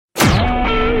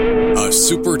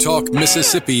SuperTalk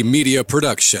Mississippi media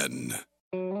production.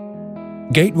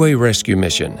 Gateway Rescue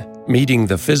Mission, meeting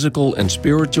the physical and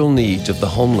spiritual needs of the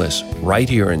homeless right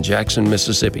here in Jackson,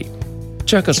 Mississippi.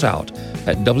 Check us out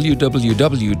at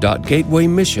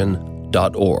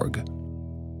www.gatewaymission.org.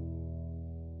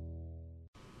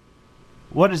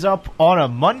 What is up on a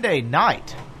Monday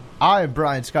night? I am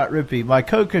Brian Scott Rippey. My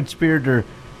co-conspirator,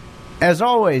 as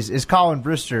always, is Colin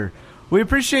Brister. We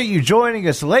appreciate you joining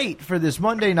us late for this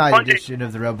Monday night edition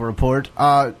of the Rebel Report.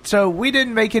 So we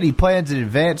didn't make any plans in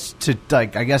advance to,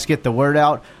 get the word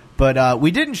out, but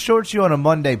we didn't short you on a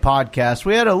Monday podcast.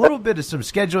 We had a little bit of some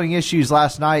scheduling issues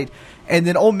last night, and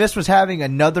then Ole Miss was having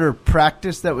another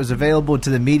practice that was available to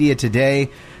the media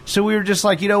today. So we were just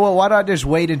like, you know what, why not just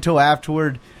wait until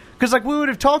afterward? Because we would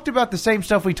have talked about the same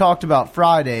stuff we talked about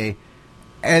Friday,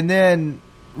 and then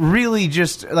really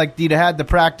just you'd have had the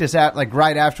practice at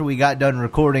right after we got done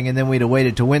recording, and then we'd have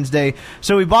waited till Wednesday.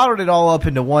 So we bottled it all up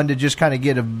into one to just kind of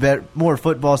get a bit more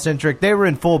football centric. They were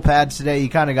in full pads today. You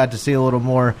kind of got to see a little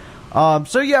more.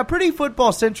 Pretty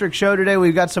football centric show today.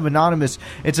 We've got some anonymous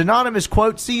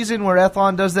quote season where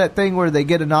Ethlon does that thing where they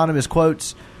get anonymous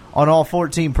quotes on all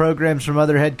 14 programs from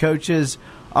other head coaches.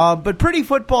 But pretty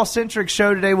football centric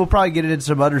show today. We'll probably get into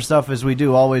some other stuff as we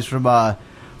do always from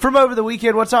over the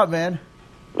weekend. What's up, man?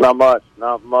 Not much.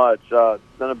 It's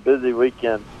been a busy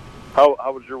weekend. How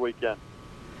was your weekend?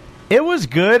 It was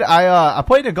good. I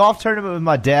played a golf tournament with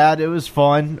my dad. It was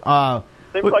fun.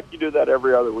 Seems like you do that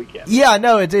every other weekend. Yeah,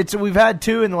 no, it's we've had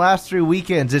two in the last 3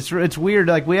 weekends. It's weird.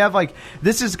 We have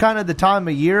this is kind of the time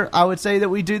of year I would say that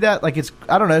we do that. I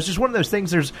don't know. It's just one of those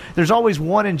things. There's always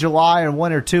one in July and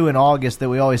one or two in August that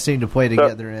we always seem to play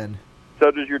together in. So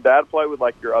does your dad play with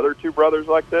your other two brothers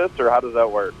like this, or how does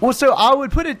that work? Well, so I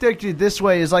would put it this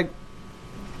way: is both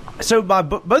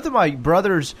of my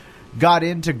brothers got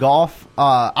into golf.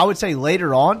 I would say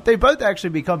later on, they both actually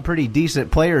become pretty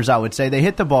decent players. I would say they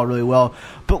hit the ball really well,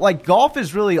 but golf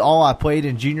is really all I played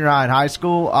in junior high and high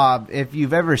school. If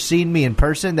you've ever seen me in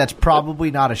person, that's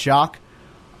probably not a shock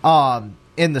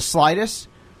in the slightest.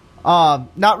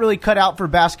 Not really cut out for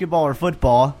basketball or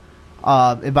football.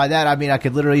 And by that, I mean I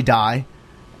could literally die.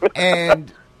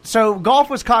 And so golf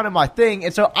was kind of my thing.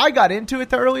 And so I got into it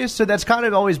the earliest. So that's kind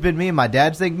of always been me and my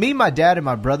dad's thing. Me, my dad, and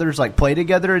my brothers play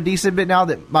together a decent bit now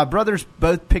that my brothers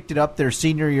both picked it up their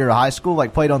senior year of high school,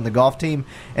 played on the golf team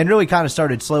and really kind of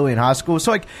started slowly in high school.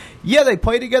 So they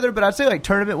play together, but I'd say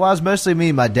tournament wise, mostly me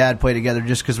and my dad play together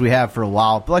just because we have for a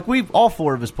while. But we've all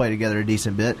four of us play together a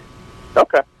decent bit.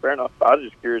 Okay, fair enough. I was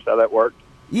just curious how that worked.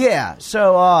 Yeah.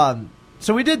 So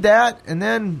we did that, and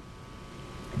then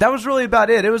that was really about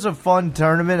it. It was a fun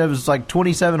tournament. It was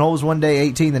 27 holes one day,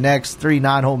 18 the next, 3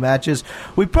 9-hole matches.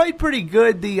 We played pretty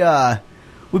good.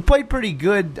 We played pretty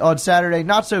good on Saturday,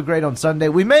 not so great on Sunday.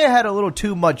 We may have had a little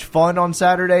too much fun on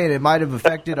Saturday, and it might have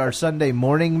affected our Sunday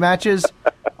morning matches,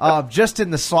 just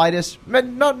in the slightest.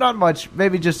 Not much,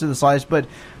 maybe just in the slightest, but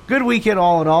good weekend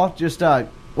all in all. Just why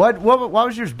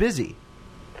was yours busy?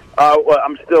 Well,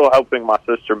 I'm still helping my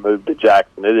sister move to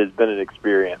Jackson. It has been an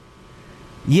experience.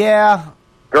 Yeah.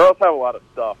 Girls have a lot of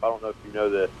stuff. I don't know if you know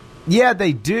this. Yeah,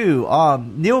 they do.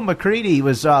 Neil McCready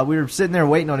was, we were sitting there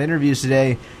waiting on interviews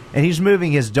today, and he's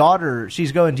moving his daughter.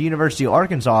 She's going to University of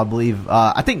Arkansas, I believe,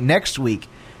 I think next week.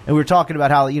 And we were talking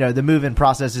about how, the move-in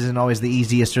process isn't always the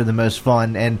easiest or the most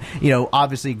fun. And,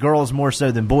 obviously girls more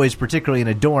so than boys, particularly in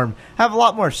a dorm, have a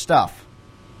lot more stuff.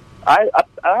 I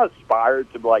aspire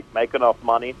to, make enough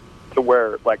money to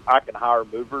where, I can hire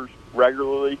movers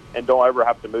regularly and don't ever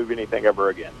have to move anything ever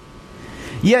again.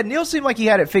 Yeah, Neil seemed like he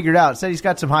had it figured out. Said he's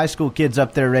got some high school kids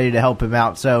up there ready to help him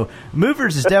out. So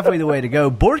movers is definitely the way to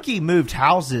go. Borky moved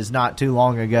houses not too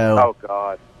long ago. Oh,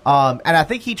 God. And I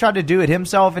think he tried to do it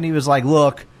himself, and he was like,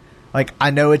 look,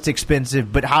 I know it's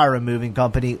expensive, but hire a moving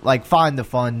company. Find the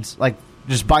funds.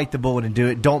 Just bite the bullet and do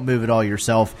it. Don't move it all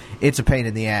yourself. It's a pain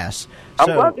in the ass.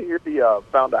 I'm glad to hear he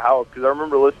found a house, because I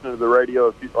remember listening to the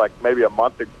radio maybe a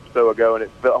month or so ago, and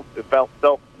it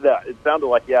sounded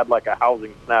like he had a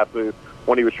housing snafu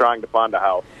when he was trying to find a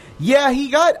house. Yeah,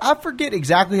 I forget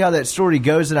exactly how that story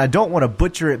goes, and I don't want to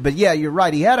butcher it, but yeah, you're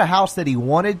right. He had a house that he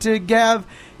wanted to have,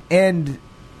 and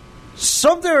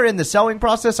somewhere in the selling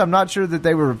process, I'm not sure that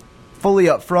they were fully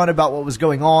upfront about what was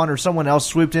going on, or someone else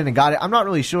swooped in and got it. I'm not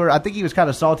really sure. I think he was kind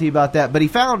of salty about that, but he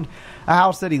found a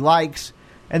house that he likes,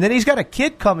 and then he's got a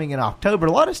kid coming in October.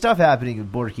 A lot of stuff happening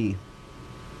with Borky.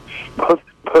 Both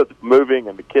moving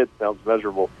and the kid sounds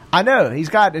miserable. I know. He's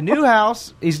got a new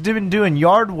house. He's been doing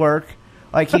yard work.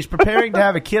 He's preparing to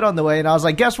have a kid on the way. And I was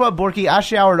like, guess what, Borky? I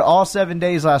showered all 7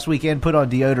 days last weekend, put on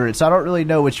deodorant. So I don't really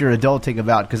know what you're adulting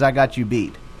about because I got you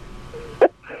beat. Is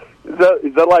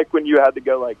Is that like when you had to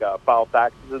go like file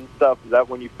taxes and stuff? Is that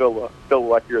when you feel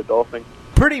like you're adulting?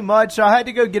 Pretty much. I had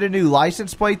to go get a new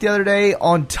license plate the other day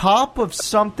on top of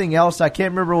something else. I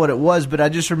can't remember what it was, but I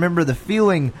just remember the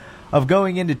feeling of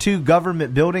going into two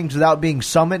government buildings without being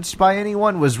summoned by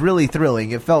anyone was really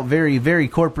thrilling. It felt very, very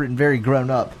corporate and very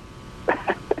grown up.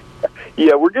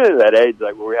 Yeah, we're getting to that age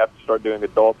like where we have to start doing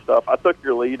adult stuff. I took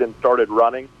your lead and started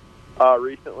running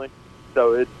recently,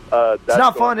 so it's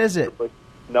not fun, is it?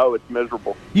 No, it's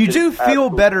miserable. You do feel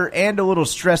better and a little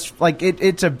stress. Like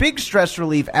it's a big stress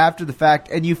relief after the fact,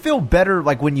 and you feel better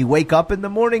like when you wake up in the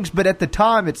mornings. But at the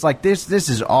time, it's like this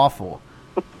is awful.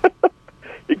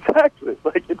 Exactly.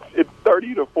 Like it's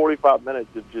 30 to 45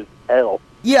 minutes of just hell.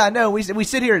 Yeah, I know. We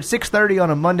sit here at 6:30 on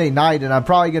a Monday night, and I'm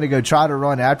probably going to go try to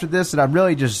run after this. And I'm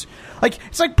really just like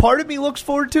it's like part of me looks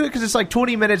forward to it because it's like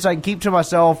 20 minutes I can keep to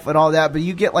myself and all that. But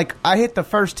you get like I hit the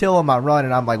first hill on my run,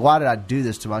 and I'm like, why did I do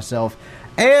this to myself?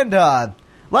 And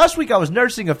last week I was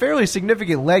nursing a fairly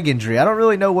significant leg injury. I don't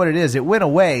really know what it is. It went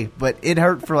away, but it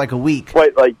hurt for like a week.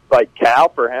 Wait, like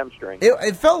calf or hamstring?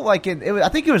 It felt like I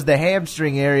think it was the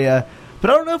hamstring area, but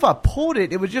I don't know if I pulled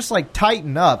it. It was just like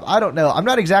tighten up. I don't know. I'm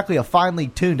not exactly a finely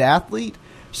tuned athlete,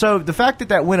 so the fact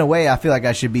that went away, I feel like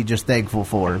I should be just thankful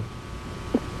for.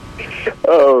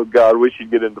 Oh, God, we should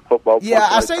get into football. Yeah,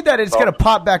 I say that it's going to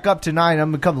pop back up tonight.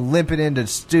 I'm going to come limping into the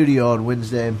studio on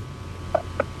Wednesday.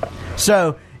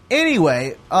 So,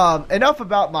 anyway, enough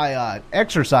about my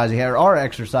exercising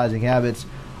habits.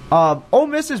 Ole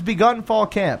Miss has begun fall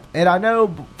camp, and I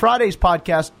know Friday's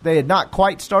podcast, they had not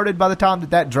quite started by the time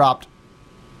that dropped,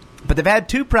 but they've had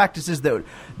two practices that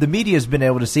the media has been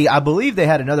able to see. I believe they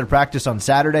had another practice on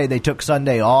Saturday. They took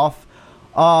Sunday off.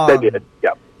 They did,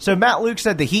 yeah. So Matt Luke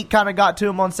said the heat kind of got to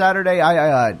him on Saturday.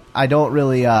 I don't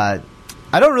really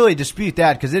dispute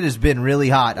that because it has been really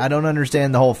hot. I don't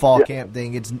understand the whole fall camp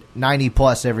thing. It's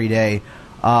 90-plus every day.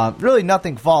 Really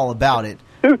nothing fall about it.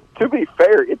 To be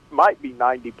fair, it might be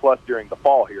 90-plus during the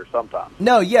fall here sometimes.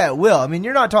 No, yeah, it will. I mean,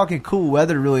 you're not talking cool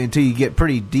weather really until you get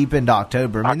pretty deep into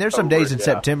October. I mean, there's some days in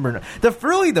September. The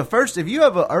first, if you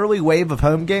have an early wave of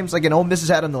home games like an Ole Miss has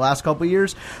had in the last couple of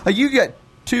years, like you get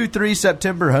 2-3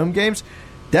 September home games,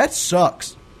 that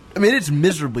sucks. I mean, it's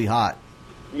miserably hot.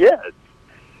 Yeah,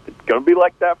 it's going to be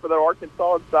like that for the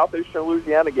Arkansas and Southeastern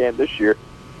Louisiana game this year.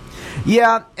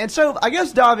 Yeah, and so I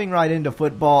guess diving right into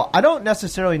football, I don't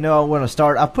necessarily know where to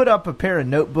start. I put up a pair of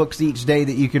notebooks each day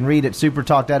that you can read at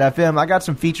supertalk.fm. I got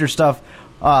some feature stuff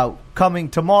coming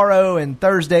tomorrow and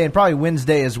Thursday and probably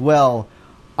Wednesday as well.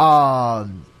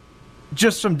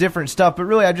 Just some different stuff, but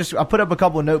really I put up a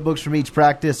couple of notebooks from each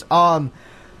practice. I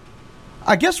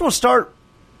guess we'll start.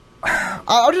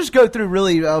 I'll just go through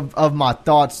really of my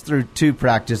thoughts through two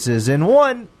practices. And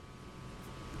one,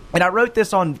 and I wrote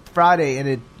this on Friday,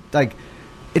 and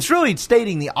it's really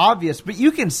stating the obvious, but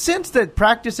you can sense that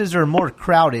practices are more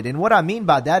crowded. And what I mean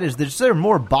by that is there are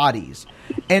more bodies.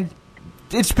 And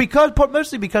it's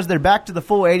mostly because they're back to the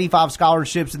full 85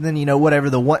 scholarships, and then, whatever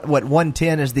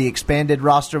 110 is the expanded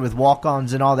roster with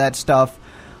walk-ons and all that stuff.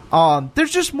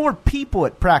 There's just more people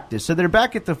at practice, so they're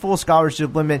back at the full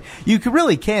scholarship limit. You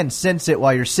really can sense it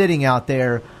while you're sitting out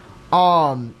there.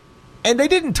 And they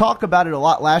didn't talk about it a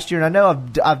lot last year, and I know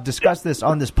I've discussed this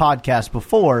on this podcast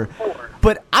before,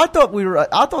 but I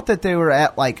thought that they were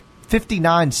at like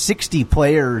 59, 60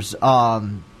 players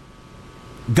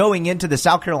going into the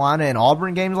South Carolina and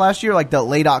Auburn games last year, like the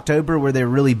late October where they were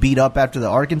really beat up after the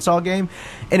Arkansas game.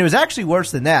 And it was actually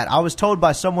worse than that. I was told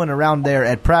by someone around there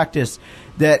at practice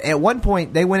that at one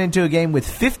point they went into a game with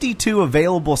 52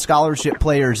 available scholarship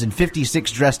players and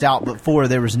 56 dressed out, but 4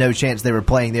 there was no chance they were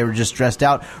playing. They were just dressed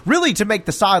out, really to make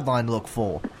the sideline look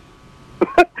full.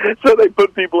 So they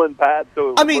put people in pads.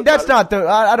 So I mean, that's not the.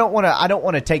 I don't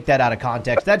want to take that out of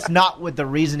context. That's not what the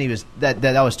reason he was that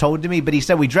was told to me. But he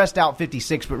said we dressed out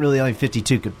 56, but really only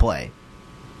 52 could play.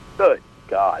 Good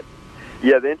God,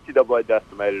 yeah, the NCAA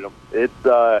decimated them. It's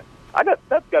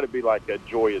that's got to be like a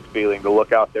joyous feeling to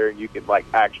look out there and you can like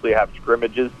actually have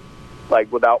scrimmages,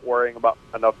 like without worrying about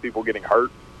enough people getting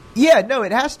hurt. Yeah, no,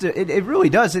 it has to. It really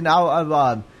does. And I've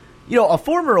a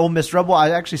former Ole Miss Rebel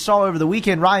I actually saw over the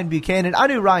weekend, Ryan Buchanan. I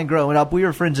knew Ryan growing up. We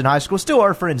were friends in high school. Still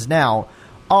are friends now.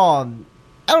 I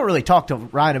don't really talk to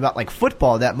Ryan about, like,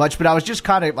 football that much, but I was just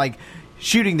kind of, like,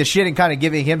 shooting the shit and kind of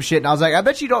giving him shit. And I was like, I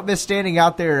bet you don't miss standing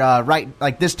out there right,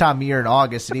 like, this time of year in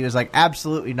August. And he was like,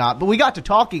 absolutely not. But we got to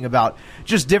talking about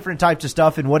just different types of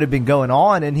stuff and what had been going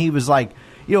on. And he was like,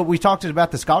 we talked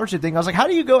about the scholarship thing. I was like, how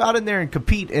do you go out in there and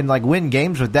compete and, like, win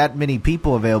games with that many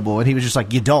people available? And he was just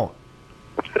like, you don't.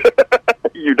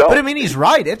 You don't. But, I mean, he's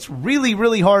right. It's really,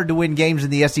 really hard to win games in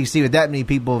the SEC with that many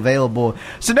people available.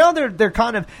 So now they're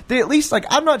kind of – they at least – like,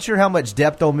 I'm not sure how much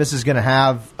depth Ole Miss is going to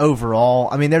have overall.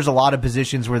 I mean, there's a lot of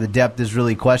positions where the depth is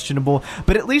really questionable.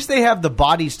 But at least they have the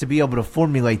bodies to be able to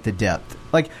formulate the depth.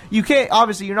 Like, you can't –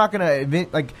 obviously, you're not going to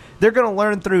 – like, they're going to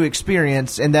learn through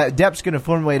experience, and that depth's going to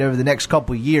formulate over the next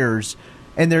couple of years.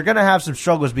 And they're going to have some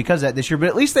struggles because of that this year. But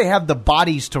at least they have the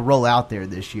bodies to roll out there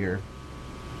this year.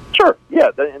 Sure, yeah,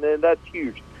 and that's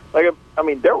huge. Like, I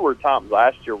mean, there were times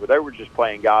last year where they were just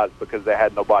playing guys because they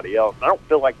had nobody else. I don't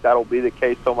feel like that'll be the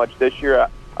case so much this year.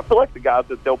 I feel like the guys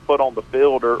that they'll put on the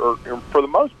field are for the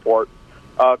most part,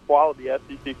 quality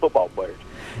SEC football players.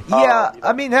 Yeah,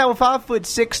 I mean, how 5'6"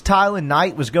 Tylen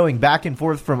Knight was going back and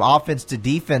forth from offense to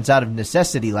defense out of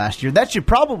necessity last year. That should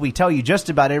probably tell you just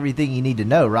about everything you need to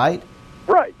know, right?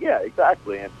 Right, yeah,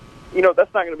 exactly. And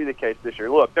that's not going to be the case this year.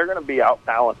 Look, they're going to be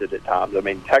out-talented at times. I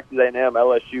mean, Texas A&M,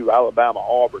 LSU, Alabama,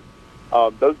 Auburn,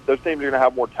 those teams are going to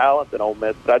have more talent than Ole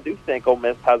Miss. But I do think Ole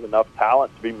Miss has enough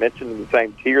talent to be mentioned in the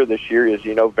same tier this year as,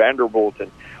 Vanderbilt and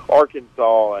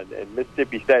Arkansas and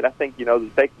Mississippi State. I think,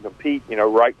 that they can compete,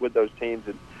 right with those teams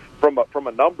and from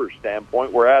a numbers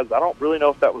standpoint, whereas I don't really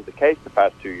know if that was the case the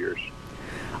past 2 years.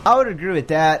 I would agree with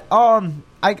that.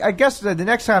 I guess the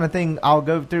next kind of thing I'll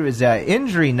go through is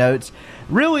injury notes.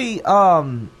 Really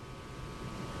not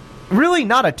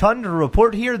a ton to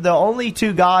report here. The only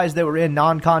two guys that were in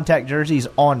non-contact jerseys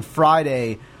on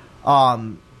Friday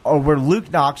were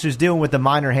Luke Knox, who's dealing with a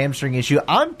minor hamstring issue.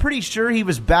 I'm pretty sure he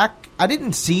was back. I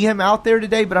didn't see him out there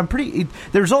today, but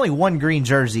there's only one green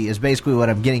jersey is basically what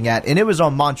I'm getting at, and it was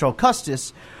on Montrell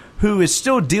Custis, who is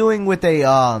still dealing with a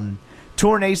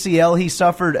torn ACL he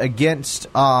suffered against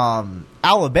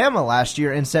Alabama last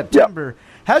year in September. Yep.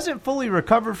 Hasn't fully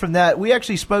recovered from that. We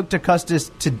actually spoke to Custis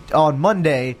on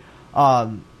Monday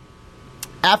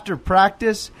after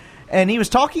practice, and he was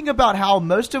talking about how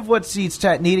most of what he's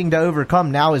needing to overcome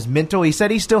now is mental. He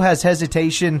said he still has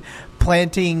hesitation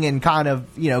planting and kind of,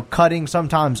 cutting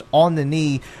sometimes on the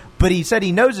knee, but he said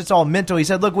he knows it's all mental. He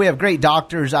said, look, we have great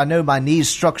doctors. I know my knee's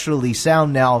structurally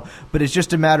sound now, but it's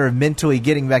just a matter of mentally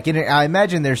getting back in it. I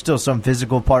imagine there's still some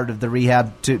physical part of the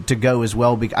rehab to go as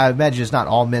well. I imagine it's not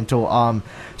all mental.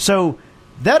 So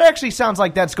that actually sounds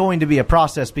like that's going to be a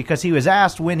process, because he was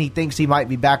asked when he thinks he might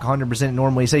be back 100%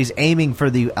 normally. He says he's aiming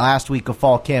for the last week of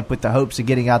fall camp with the hopes of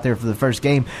getting out there for the first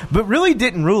game, but really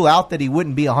didn't rule out that he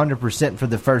wouldn't be 100% for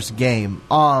the first game.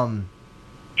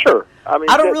 Sure. I mean,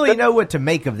 I don't really know what to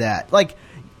make of that. Like,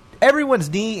 everyone's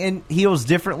knee heals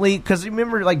differently, because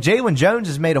remember, like, Jalen Jones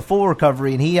has made a full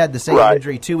recovery, and he had the same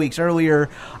injury 2 weeks earlier.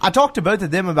 I talked to both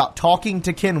of them about talking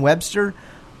to Ken Webster,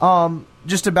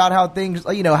 just about how things,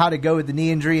 how to go with the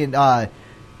knee injury. And,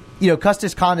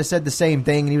 Custis kind of said the same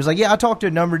thing. And he was like, yeah, I talked to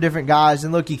a number of different guys.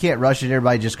 And look, you can't rush it.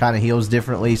 Everybody just kind of heals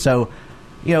differently. So,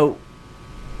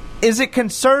 is it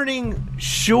concerning?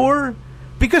 Sure.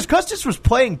 Because Custis was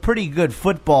playing pretty good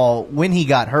football when he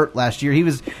got hurt last year. He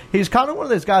was kind of one of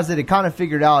those guys that had kind of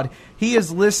figured out. He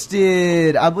is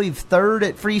listed, I believe, third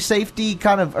at free safety,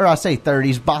 or I say third.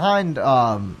 He's behind.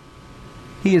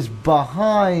 He is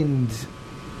behind.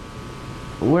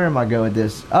 Where am I going with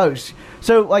this? Oh,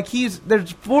 so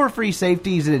there's 4 free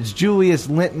safeties, and it's Julius,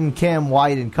 Linton, Cam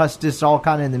White, and Custis all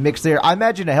kind of in the mix there. I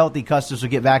imagine a healthy Custis will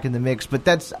get back in the mix, but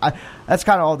that's kind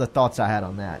of all the thoughts I had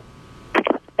on that.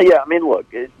 Yeah, I mean, look,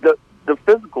 the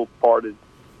physical part is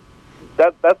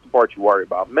that's the part you worry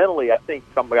about. Mentally, I think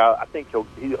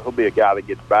he'll be a guy that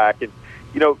gets back, and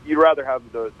you'd rather have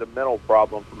the mental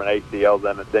problem from an ACL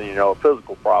than a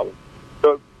physical problem.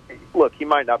 So, look, he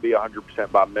might not be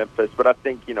 100% by Memphis, but I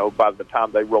think by the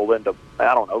time they roll into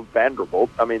Vanderbilt,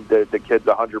 I mean the kid's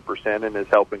 100% and is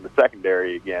helping the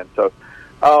secondary again. So,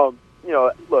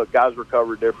 look, guys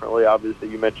recover differently. Obviously,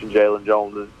 you mentioned Jalen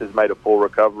Jones has made a full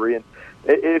recovery, and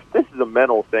if this is a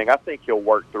mental thing, I think he'll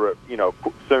work through it,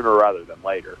 sooner rather than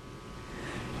later.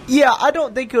 Yeah, I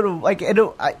don't think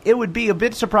it would be a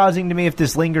bit surprising to me if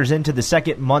this lingers into the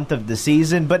second month of the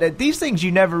season. But these things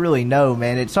you never really know,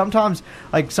 man. It's sometimes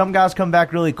some guys come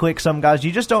back really quick, some guys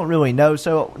you just don't really know.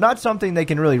 So not something they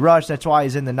can really rush. That's why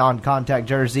he's in the non-contact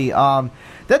jersey.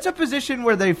 That's a position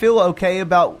where they feel okay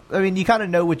about. I mean, you kind of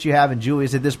know what you have in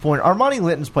Julius at this point. Armani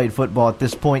Linton's played football at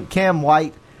this point. Cam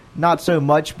White, not so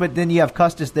much, but then you have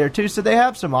Custis there too, so they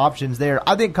have some options there.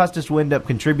 I think Custis will end up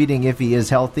contributing if he is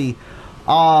healthy.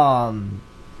 Let's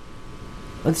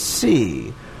see.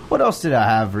 What else did I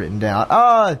have written down?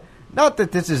 Not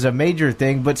that this is a major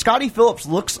thing, but Scottie Phillips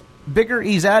looks bigger.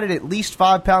 He's added at least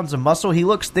 5 pounds of muscle. He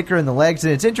looks thicker in the legs,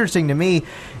 and it's interesting to me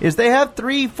is they have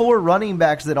 3-4 running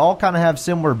backs that all kind of have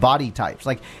similar body types.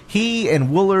 Like he and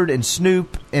Woolard and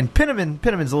Snoop and Penniman.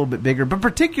 Penniman's a little bit bigger, but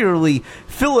particularly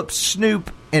Phillips,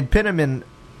 Snoop, and Penniman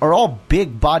are all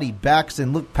big-bodied backs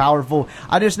and look powerful.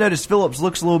 I just noticed Phillips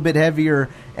looks a little bit heavier,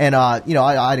 and I kind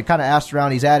of asked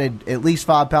around. He's added at least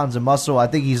 5 pounds of muscle. I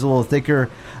think he's a little thicker.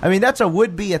 I mean, that's a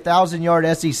would-be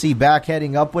 1,000-yard SEC back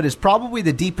heading up. What is probably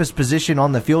the deepest position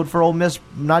on the field for Ole Miss.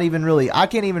 I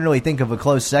can't even really think of a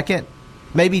close second.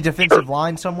 Maybe defensive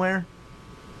line somewhere.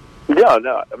 Yeah,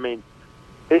 no, I mean,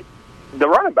 the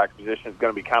running back position is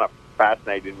going to be kind of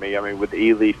fascinating to me. I mean, with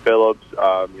Ely, Phillips,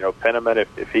 Penniman,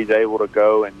 if he's able to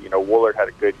go, and Woolard had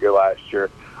a good year last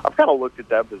year. I've kind of looked at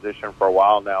that position for a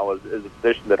while now as a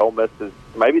position that Ole Miss is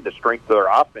maybe the strength of their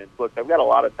offense. Look, they've got a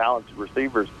lot of talented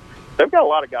receivers. They've got a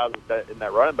lot of guys in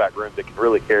that running back room that can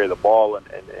really carry the ball and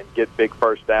get big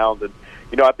first downs. And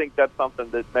I think that's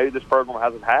something that maybe this program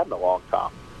hasn't had in a long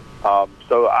time.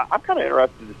 So I'm kind of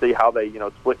interested to see how they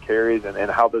split carries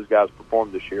and how those guys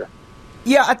perform this year.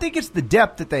 Yeah, I think it's the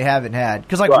depth that they haven't had.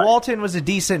 Because, right. Walton was a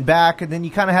decent back, and then you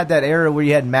kind of had that era where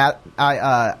you had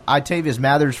Itavius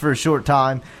Mathers for a short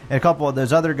time and a couple of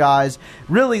those other guys.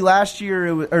 Really, 2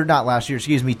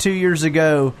 years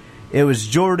ago, it was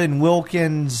Jordan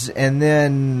Wilkins and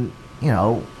then,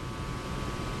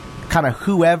 kind of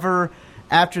whoever.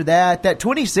 After that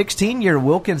 2016 year,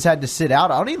 Wilkins had to sit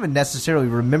out. I don't even necessarily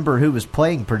remember who was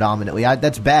playing predominantly.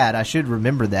 That's bad. I should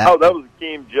remember that. Oh, that was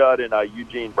Akeem Judd and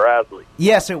Eugene Brasley.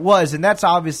 Yes, it was, and that's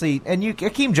obviously – and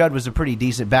Akeem Judd was a pretty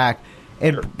decent back,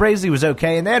 and sure. Brasley was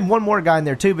okay. And they had one more guy in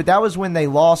there too, but that was when they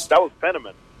lost – That was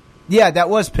Penniman. Yeah, that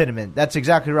was Penniman. That's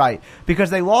exactly right. Because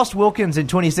they lost Wilkins in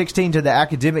 2016 to the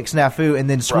academic snafu, and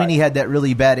then Sweeney had that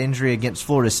really bad injury against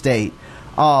Florida State.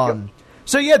 Yep.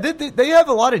 So, yeah, they have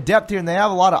a lot of depth here, and they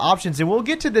have a lot of options. And we'll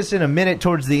get to this in a minute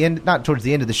towards the end, not towards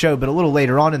the end of the show, but a little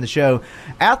later on in the show.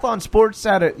 Athlon Sports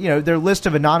had their list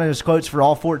of anonymous quotes for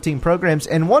all 14 programs.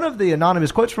 And one of the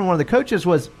anonymous quotes from one of the coaches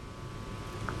was,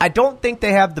 I don't think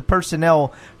they have the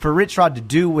personnel for Rich Rod to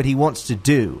do what he wants to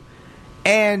do.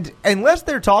 And unless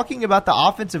they're talking about the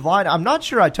offensive line, I'm not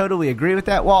sure I totally agree with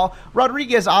that. While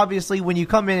Rodriguez, obviously, when you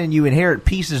come in and you inherit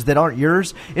pieces that aren't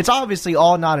yours, it's obviously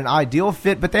all not an ideal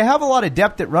fit, but they have a lot of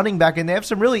depth at running back, and they have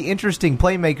some really interesting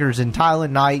playmakers in Tylen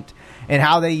Knight and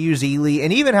how they use Ely,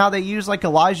 and even how they use like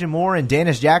Elijah Moore and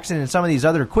Dennis Jackson and some of these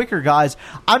other quicker guys.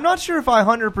 I'm not sure if I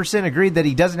 100% agree that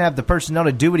he doesn't have the personnel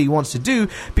to do what he wants to do,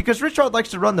 because Rich Rod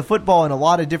likes to run the football in a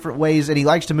lot of different ways, and he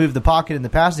likes to move the pocket in the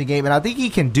passing game, and I think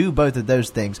he can do both of those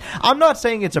things. I'm not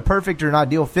saying it's a perfect or an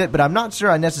ideal fit, but I'm not sure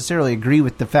I necessarily agree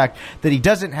with the fact that he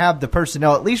doesn't have the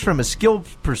personnel, at least from a skill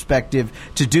perspective,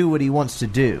 to do what he wants to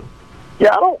do.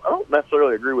 Yeah, I don't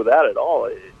necessarily agree with that at all.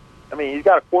 I mean, he's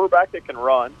got a quarterback that can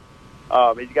run.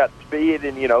 He's got speed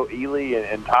and, Ely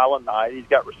and Tylen Knight. He's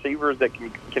got receivers that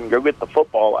can go get the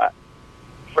football. I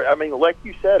mean, like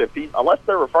you said, unless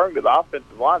they're referring to the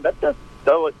offensive line, that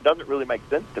doesn't really make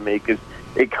sense to me, because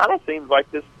it kind of seems like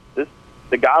the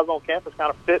guys on campus kind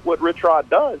of fit what Rich Rod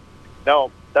does.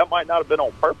 Now, that might not have been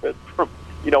on purpose from,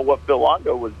 what Phil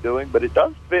Longo was doing, but it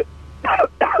does fit.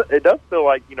 It does feel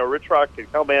like, Rich Rod can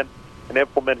come in and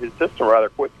implement his system rather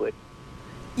quickly.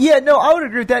 Yeah, no, I would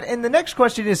agree with that. And the next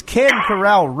question is, can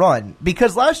Corral run?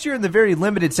 Because last year in the very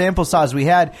limited sample size we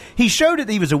had, he showed that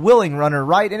he was a willing runner,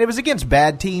 right? And it was against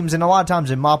bad teams and a lot of times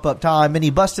in mop-up time, and he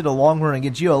busted a long run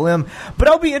against ULM. But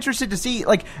I'll be interested to see,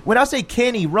 when I say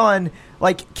can he run,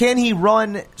 can he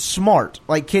run smart?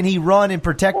 Can he run and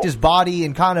protect his body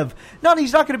and kind of –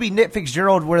 he's not going to be Nick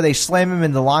Fitzgerald where they slam him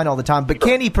in the line all the time, but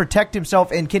can he protect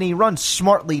himself, and can he run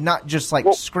smartly, not just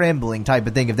scrambling type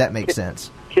of thing, if that makes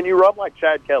sense? Can you run like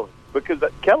Chad Kelly? Because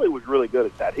Kelly was really good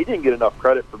at that. He didn't get enough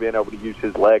credit for being able to use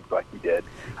his legs like he did.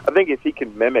 I think if he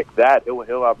can mimic that,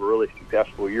 he'll have a really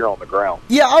successful year on the ground.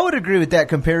 Yeah, I would agree with that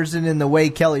comparison in the way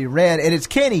Kelly ran, and it's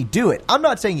can he do it? I'm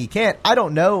not saying he can't. I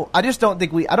don't know. I just don't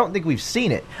think we've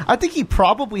seen it. I think he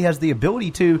probably has the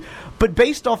ability to, but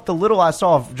based off the little I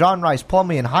saw of John Rice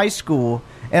Plumlee in high school.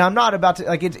 And I'm not about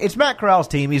to, it's Matt Corral's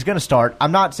team. He's going to start.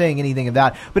 I'm not saying anything of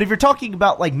that. But if you're talking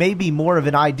about, maybe more of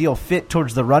an ideal fit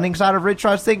towards the running side of Rich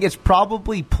Rod's thing, it's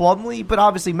probably Plumlee. But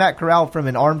obviously, Matt Corral, from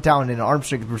an arm talent and an arm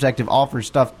strength perspective, offers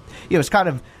stuff, it's kind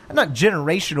of, not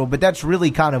generational, but that's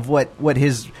really kind of what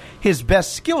his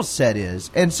best skill set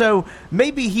is. And so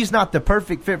maybe he's not the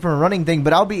perfect fit for a running thing,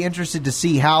 but I'll be interested to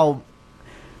see how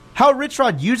Rich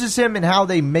Rod uses him and how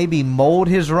they maybe mold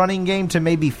his running game to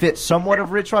maybe fit somewhat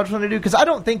of Rich Rod's trying to do. Because I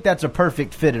don't think that's a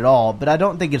perfect fit at all, but I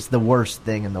don't think it's the worst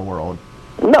thing in the world.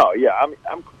 No, yeah,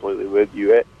 I'm completely with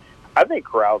you. I think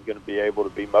Corral's going to be able to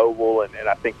be mobile, and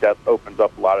I think that opens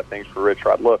up a lot of things for Rich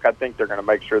Rod. Look, I think they're going to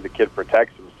make sure the kid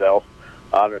protects himself.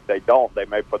 If they don't, they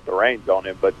may put the reins on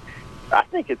him. But I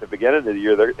think at the beginning of the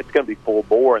year, it's going to be full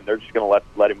bore, and they're just going to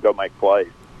let him go make plays.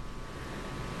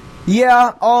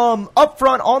 Yeah, up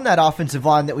front on that offensive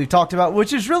line that we've talked about,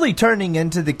 which is really turning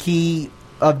into the key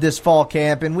of this fall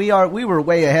camp, and we were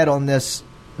way ahead on this,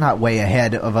 not way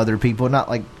ahead of other people, not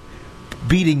like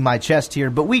beating my chest here,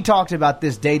 but we talked about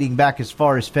this dating back as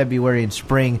far as February and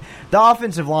spring. The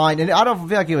offensive line, and I don't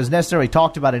feel like it was necessarily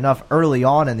talked about enough early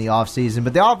on in the offseason,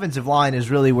 but the offensive line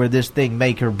is really where this thing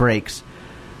make or breaks.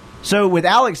 So with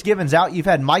Alex Givens out, you've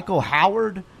had Michael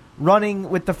Howard running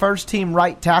with the first team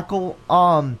right tackle.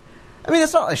 I mean,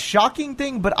 that's not a shocking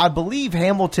thing, but I believe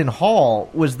Hamilton Hall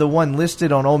was the one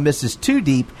listed on Ole Miss's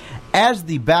 2-deep as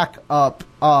the backup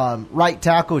right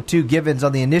tackle to Givens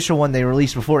on the initial one they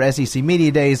released before SEC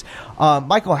Media Days.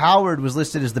 Michael Howard was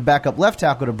listed as the backup left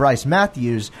tackle to Bryce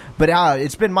Matthews, but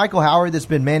it's been Michael Howard that's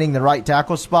been manning the right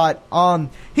tackle spot.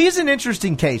 He's an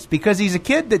interesting case because he's a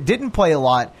kid that didn't play a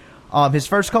lot his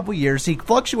first couple years. He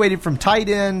fluctuated from tight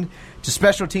end to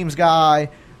special teams guy.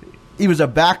 He was a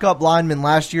backup lineman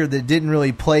last year that didn't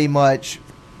really play much.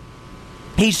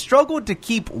 He struggled to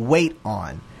keep weight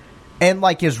on and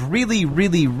has really,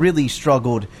 really, really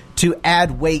struggled to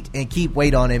add weight and keep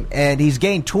weight on him. And he's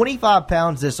gained 25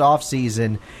 pounds this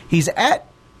offseason. He's at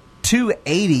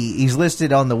 280. He's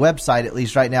listed on the website, at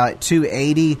least right now, at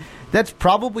 280. That's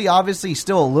probably obviously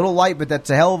still a little light, but that's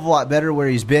a hell of a lot better where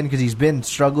he's been because he's been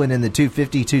struggling in the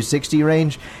 250, 260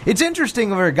 range. It's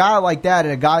interesting for a guy like that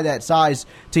and a guy that size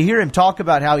to hear him talk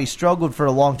about how he struggled for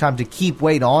a long time to keep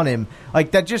weight on him.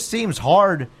 That just seems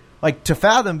hard to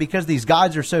fathom because these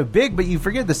guys are so big, but you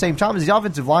forget at the same time these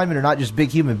offensive linemen are not just big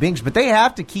human beings, but they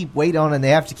have to keep weight on and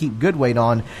they have to keep good weight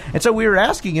on. And so we were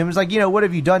asking him, what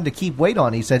have you done to keep weight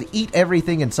on? He said, eat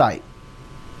everything in sight.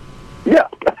 Yeah.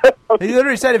 He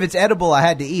literally said, if it's edible, I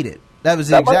had to eat it. That was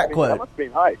the exact quote. That must be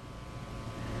nice.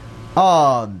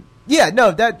 Yeah,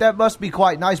 no, that must be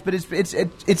quite nice, but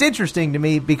it's interesting to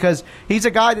me because he's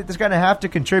a guy that's going to have to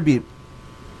contribute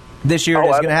this year and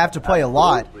is going to have to play a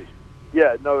lot.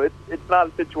 Yeah, no, it's not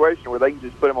a situation where they can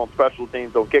just put him on special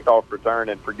teams on kickoff return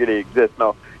and forget he exists.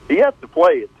 No, he has to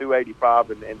play at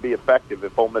 285 and be effective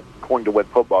if Ole Miss is going to win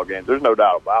football games. There's no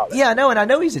doubt about it. Yeah, no, and I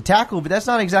know he's a tackle, but that's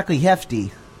not exactly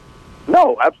hefty.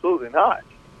 No, absolutely not.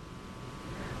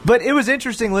 But it was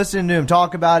interesting listening to him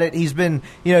talk about it. He's been,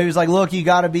 he was like, look, you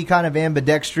got to be kind of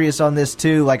ambidextrous on this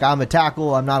too. I'm a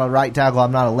tackle. I'm not a right tackle.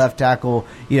 I'm not a left tackle.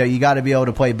 You got to be able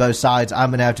to play both sides. I'm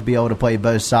going to have to be able to play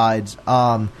both sides.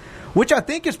 Which I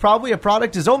think is probably a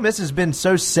product as Ole Miss has been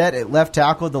so set at left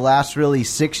tackle the last really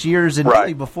 6 years. And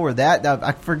really before that,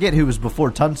 I forget who was before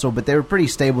Tunsil, but they were pretty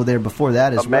stable there before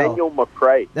that as well. Emmanuel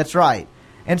McCray. That's right.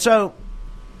 And so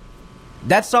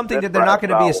that's something that they're not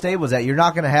going to be as stable as that. You're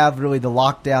not going to have really the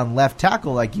lockdown left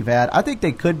tackle like you've had. I think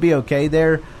they could be okay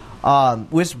there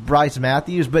with Bryce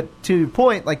Matthews. But to your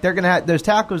point, they're going to have those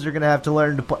tackles are going to have to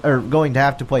learn to going to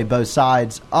have to play both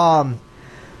sides.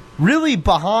 Really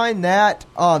behind that,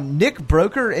 Nick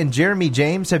Broker and Jeremy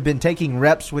James have been taking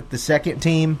reps with the second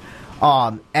team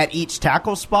at each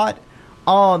tackle spot.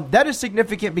 That is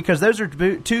significant because those are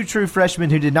two true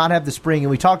freshmen who did not have the spring, and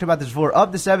we talked about this before.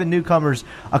 Of the 7 newcomers,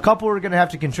 a couple are going to have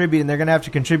to contribute, and they're going to have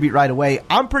to contribute right away.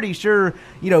 I'm pretty sure,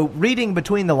 reading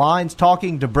between the lines,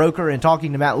 talking to Broker and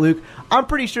talking to Matt Luke, I'm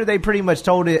pretty sure they pretty much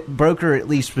told Broker at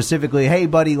least specifically, hey,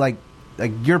 buddy,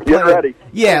 you're playing. Get ready.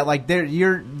 Yeah,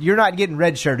 you're not getting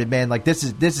redshirted, man. This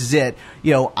is it.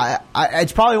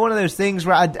 It's probably one of those things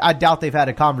where I doubt they've had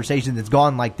a conversation that's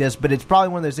gone like this, but it's probably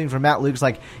one of those things where Matt Luke's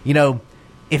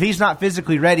if he's not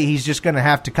physically ready, he's just going to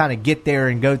have to kind of get there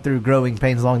and go through growing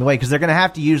pains along the way because they're going to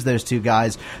have to use those two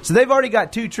guys. So they've already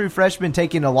got 2 true freshmen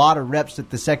taking a lot of reps at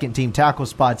the second team tackle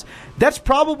spots. That's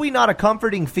probably not a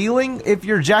comforting feeling if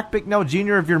you're Jack Bicknell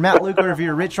Jr., if you're Matt Luke, or if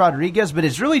you're Rich Rodriguez, but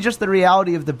it's really just the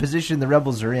reality of the position the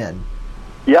Rebels are in.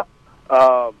 Yeah.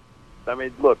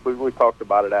 Look, we talked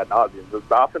about it ad nauseum. The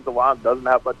offensive line doesn't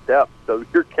have much depth, so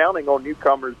you're counting on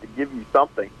newcomers to give you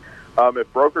something.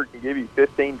 If Broker can give you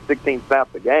 15, 16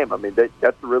 snaps a game,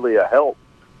 that's really a help.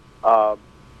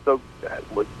 So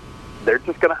they're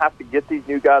just going to have to get these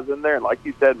new guys in there, and like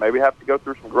you said, maybe have to go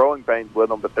through some growing pains with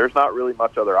them, but there's not really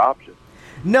much other option.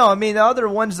 No, the other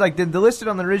ones, the listed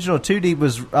on the original 2-deep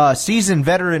was seasoned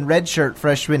veteran redshirt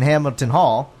freshman Hamilton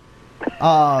Hall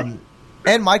and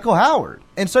Michael Howard.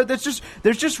 And so there's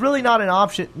just really not a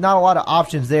lot of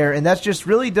options there, and that's just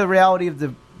really the reality of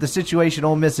the situation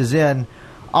Ole Miss is in.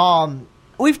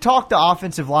 We've talked the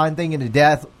offensive line thing into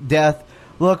death.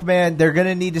 look, man, they're going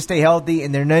to need to stay healthy,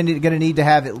 and they're going to need to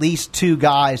have at least 2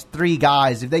 guys, 3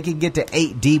 guys. If they can get to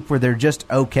 8 deep where they're just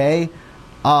okay,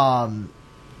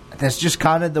 that's just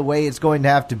kind of the way it's going to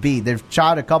have to be. They've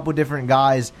tried a couple different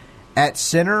guys at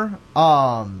center.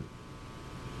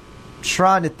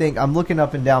 Trying to think. I'm looking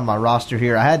up and down my roster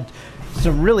here. I had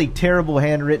some really terrible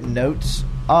handwritten notes.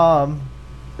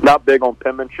 Not big on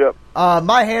penmanship.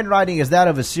 My handwriting is that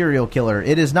of a serial killer.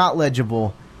 It is not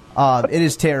legible. It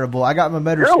is terrible. I got my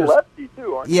motor skills. You're a lefty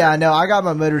too, aren't you? Yeah, I know. I got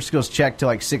my motor skills checked to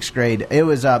like 6th grade. It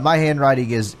was my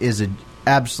handwriting is an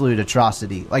absolute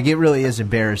atrocity. Like, it really is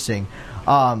embarrassing.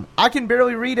 I can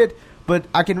barely read it, but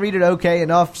I can read it okay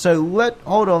enough. So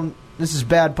hold on. This is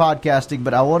bad podcasting,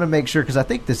 but I want to make sure because I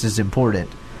think this is important.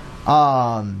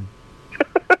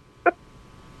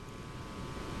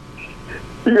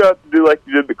 You have to do like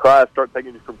you did in the class, start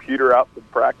taking your computer out to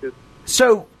practice.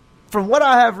 So, from what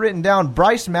I have written down,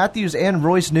 Bryce Matthews and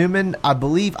Royce Newman, I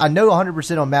know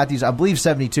 100% on Matthews. I believe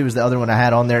 72 is the other one I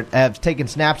had on there, have taken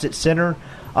snaps at center.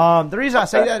 The reason I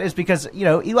say that is because,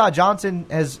 Eli Johnson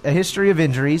has a history of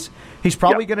injuries. He's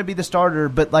probably going to be the starter,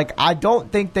 but I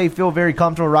don't think they feel very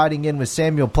comfortable riding in with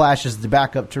Samuel Plash as the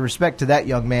backup, to respect to that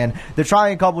young man. They're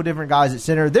trying a couple different guys at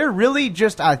center. They're really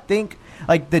just, I think,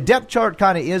 the depth chart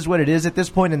kind of is what it is at this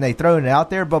point, and they throw it out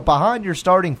there. But behind your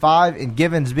starting 5 and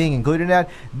Givens being included in that,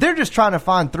 they're just trying to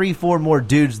find 3-4 more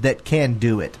dudes that can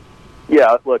do it.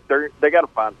 Yeah, look, they got to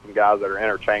find some guys that are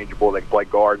interchangeable. They can play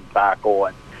guard and tackle,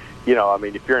 and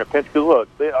if you're in a pinch, because look,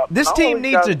 this team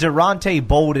needs a Durante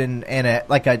Bolden and a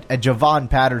Javon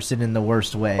Patterson in the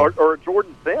worst way, or a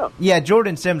Jordan Sims. Yeah,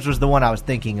 Jordan Sims was the one I was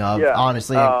thinking of. Yeah,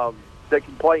 honestly, they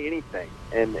can play anything.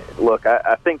 And look,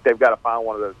 I think they've got to find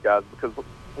one of those guys because,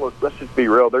 look, let's just be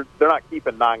real. They're not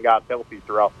keeping 9 guys healthy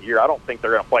throughout the year. I don't think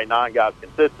they're going to play 9 guys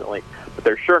consistently, but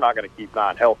they're sure not going to keep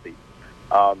 9 healthy.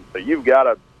 So you've got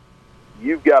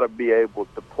to be able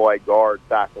to play guard,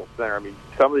 tackle, center. I mean,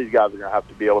 some of these guys are going to have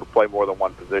to be able to play more than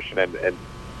one position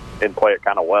and play it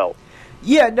kind of well.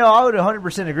 Yeah, no, I would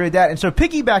 100% agree with that. And so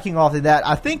piggybacking off of that,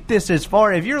 I think this is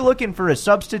if you're looking for a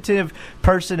substantive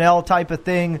personnel type of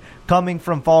thing coming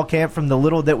from fall camp, from the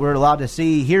little that we're allowed to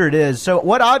see, here it is. So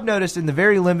what I've noticed in the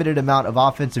very limited amount of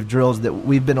offensive drills that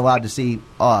we've been allowed to see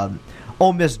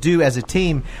Ole Miss do as a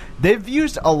team, they've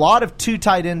used a lot of 2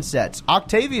 tight end sets.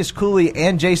 Octavius Cooley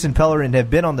and Jason Pellerin have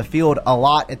been on the field a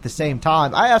lot at the same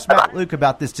time. I asked Matt Luke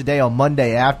about this today on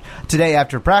Monday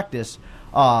after practice.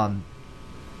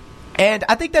 And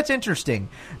I think that's interesting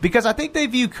because I think they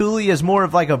view Cooley as more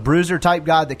of a bruiser-type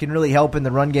guy that can really help in the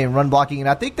run game, run blocking, and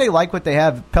I think they like what they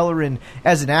have Pellerin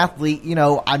as an athlete.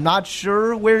 I'm not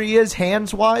sure where he is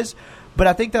hands-wise, but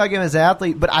I think they like him as an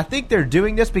athlete. But I think they're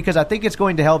doing this because I think it's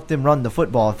going to help them run the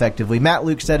football effectively. Matt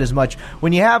Luke said as much.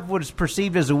 When you have what is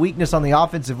perceived as a weakness on the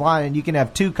offensive line and you can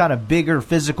have 2 kind of bigger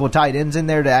physical tight ends in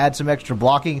there to add some extra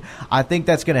blocking, I think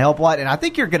that's going to help a lot, and I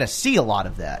think you're going to see a lot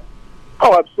of that.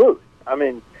 Oh, absolutely. I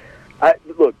mean,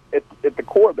 look, at the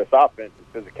core of this offense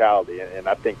is physicality, and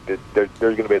I think that there's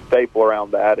going to be a staple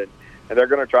around that, and they're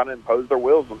going to try to impose their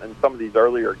wills in some of these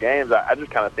earlier games. I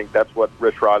just kind of think that's what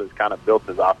Rich Rod has kind of built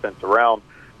his offense around.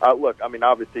 Look, I mean,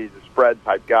 obviously he's a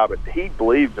spread-type guy, but he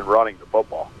believes in running the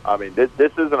football. I mean, this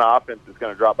is an offense that's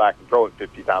going to drop back and throw it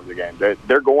 50 times a game.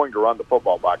 They're going to run the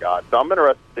football, by God. So I'm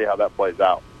interested to see how that plays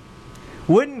out.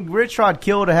 Wouldn't Rich Rod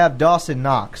kill to have Dawson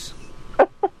Knox?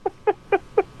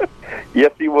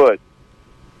 Yes, he would.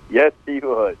 Yes, he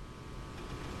would.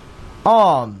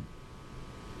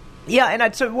 Yeah,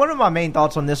 and so one of my main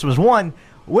thoughts on this was, one,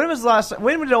 when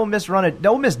did Ole Miss run it?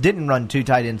 Ole Miss didn't run 2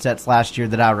 tight end sets last year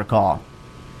that I recall.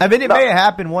 I mean, it may have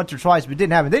happened once or twice, but it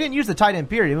didn't happen. They didn't use the tight end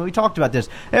period. I mean, we talked about this.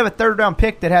 They have a 3rd-round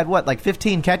pick that had,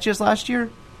 15 catches last year?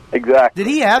 Exactly. Did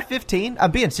he have 15?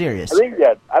 I'm being serious. I think he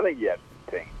had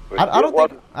 15. I don't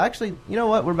think. Actually, you know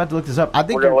what? We're about to look this up. We're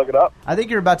going to look it up. I think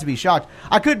you're about to be shocked.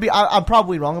 I could be. I'm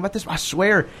probably wrong about this. I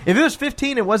swear, if it was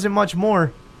 15, it wasn't much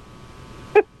more.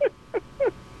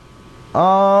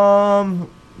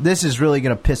 This is really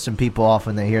going to piss some people off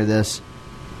when they hear this.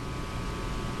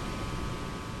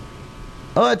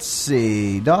 Let's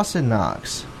see. Dawson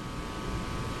Knox.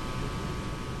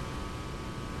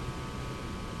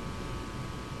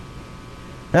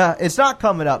 It's not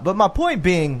coming up, but my point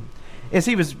being is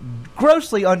he was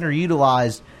grossly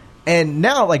underutilized, and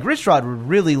now Rich Rod would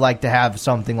really like to have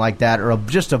something like that, or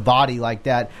just a body like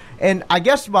that. And I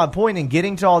guess my point in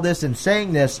getting to all this and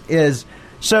saying this is,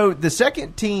 so the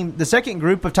second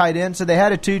group of tight ends, so they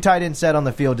had a 2 tight end set on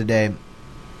the field today,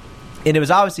 and it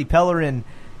was obviously Pellerin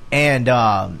and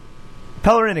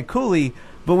Cooley,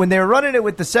 but when they were running it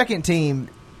with the second team,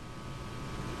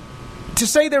 to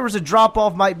say there was a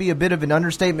drop-off might be a bit of an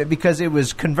understatement because it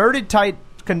was converted tight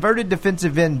converted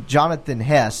defensive end Jonathan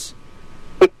Hess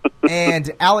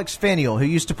and Alex Faneuil, who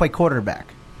used to play quarterback.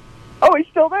 Oh, he's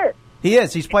still there. He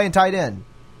is. He's playing tight end.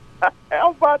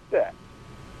 How about that?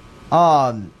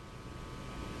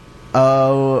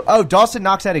 Dawson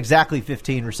Knox had exactly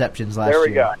 15 receptions last year. There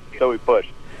we go. So we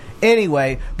pushed.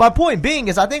 Anyway, my point being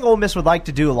is I think Ole Miss would like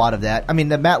to do a lot of that. I mean,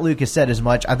 Matt Luke has said as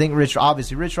much. I think Rich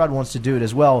Rod wants to do it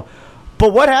as well.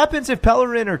 But what happens if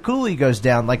Pellerin or Cooley goes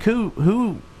down? Like,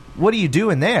 what are you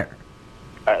doing there?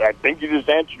 I think you just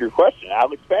answered your question,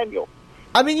 Alex Faneuil.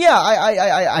 I mean, yeah,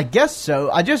 I guess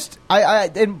so.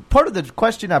 And part of the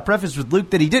question I prefaced with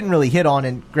Luke that he didn't really hit on,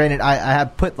 and granted, I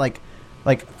have put like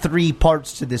 3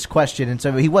 parts to this question, and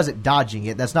so he wasn't dodging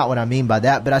it. That's not what I mean by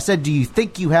that. But I said, do you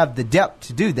think you have the depth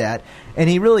to do that? And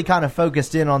he really kind of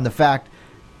focused in on the fact,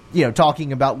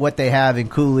 talking about what they have in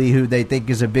Cooley, who they think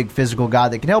is a big physical guy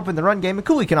that can help in the run game. And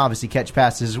Cooley can obviously catch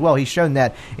passes as well. He's shown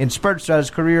that in spurts throughout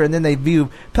his career. And then they view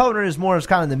Pellerin as more as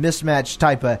kind of the mismatch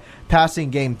type of passing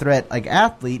game threat, like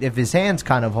athlete, if his hands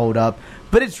kind of hold up.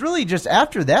 But it's really just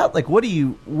after that, like, what are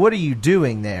you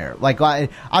doing there? Like,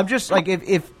 I'm just like,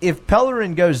 if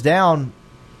Pellerin goes down,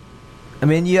 I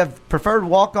mean, you have preferred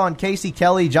walk-on Casey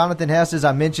Kelly, Jonathan Hess, as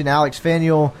I mentioned, Alex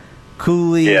Faneuil,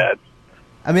 Cooley. Yeah.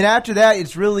 I mean, after that,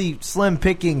 it's really slim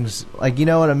pickings. Like, you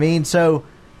know what I mean? So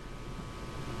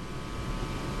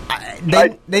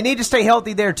they need to stay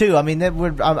healthy there too. I mean,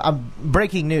 I'm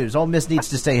breaking news. Ole Miss needs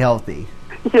to stay healthy.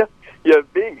 Yeah.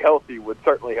 Being healthy would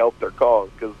certainly help their cause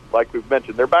because, like we've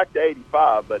mentioned, they're back to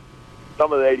 85, but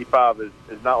some of the 85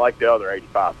 is not like the other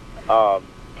 85.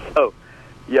 So,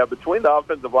 yeah, between the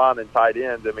offensive line and tight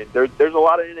ends, I mean, there's a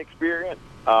lot of inexperience,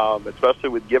 especially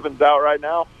with Givens out right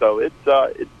now. So it's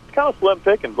kind of slim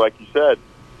pickings, like you said.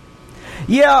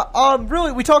 Yeah,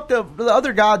 really, we talked to the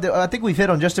other guy that I think we've hit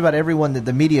on just about everyone that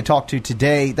the media talked to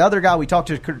today. The other guy we talked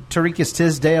to, Tariqus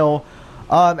Tisdale,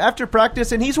 after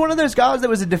practice, and he's one of those guys that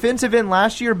was a defensive end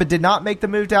last year but did not make the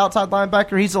move to outside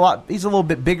linebacker. He's a little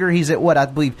bit bigger. He's at what I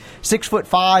believe 6'5",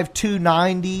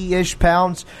 290-ish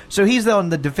pounds. So he's on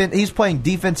the defense. He's playing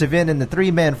defensive end in the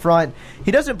 3-man front.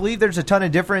 He doesn't believe there's a ton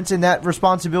of difference in that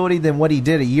responsibility than what he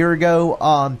did a year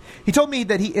ago. He told me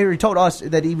that he told us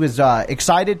that he was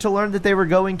excited to learn that they were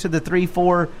going to the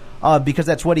 3-4 because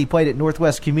that's what he played at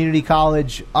Northwest Community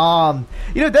College.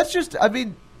 That's just, I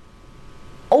mean,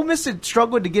 Ole Miss had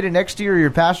struggled to get an exterior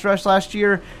pass rush last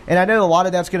year, and I know a lot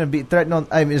of that's going to be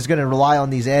is going to rely on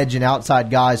these edge and outside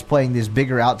guys playing these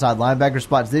bigger outside linebacker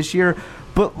spots this year.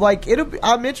 But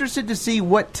I'm interested to see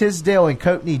what Tisdale and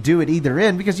Coatney do at either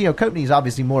end because Coatney is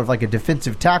obviously more of like a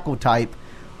defensive tackle type,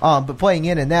 but playing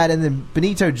in that, and then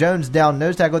Benito Jones down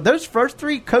nose tackle. Those first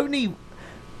 3, Coatney,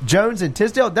 Jones, and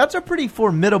Tisdale, that's a pretty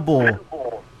formidable.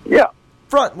 Yeah.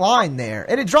 Front line there,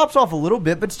 and it drops off a little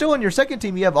bit, but still on your second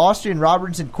team you have Austin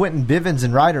Robertson, Quentin Bivens,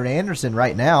 and Ryder Anderson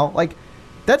right now. Like,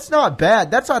 that's not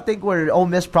bad. That's, I think, where Ole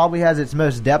Miss probably has its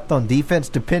most depth on defense,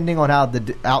 depending on how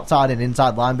the outside and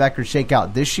inside linebackers shake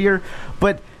out this year.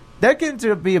 But that gets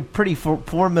to be a pretty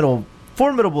formidable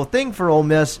thing for Ole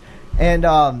Miss, and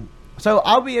so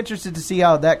I'll be interested to see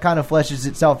how that kind of fleshes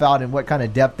itself out and what kind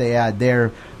of depth they add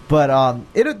there. But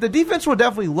the defense will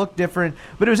definitely look different.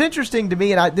 But it was interesting to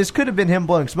me, and this could have been him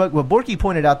blowing smoke, but Borky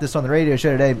pointed out this on the radio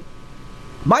show today.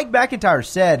 Mike McIntyre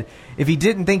said if he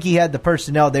didn't think he had the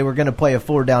personnel, they were going to play a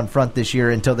 4-down front this year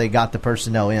until they got the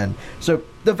personnel in. So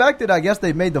the fact that I guess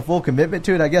they've made the full commitment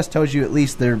to it, I guess tells you at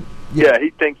least they're... Yeah,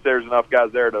 he thinks there's enough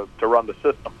guys there to run the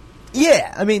system.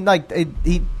 Yeah, I mean,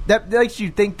 that makes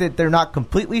you think that they're not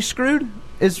completely screwed.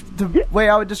 Is the way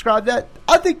I would describe that.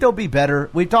 I think they'll be better.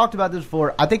 We've talked about this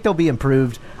before. I think they'll be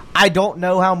improved. I don't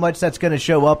know how much that's going to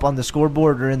show up on the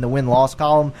scoreboard or in the win-loss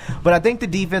column, but I think the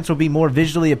defense will be more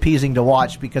visually appeasing to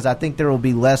watch because I think there will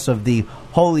be less of the,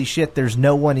 holy shit, there's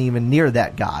no one even near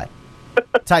that guy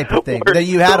type of thing that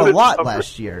you had a lot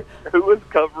last year. Who was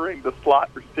covering the slot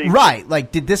receiver? Right.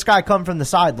 Like, did this guy come from the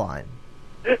sideline?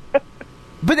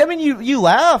 But, I mean, you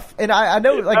laugh, and I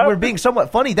know like we're being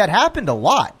somewhat funny. That happened a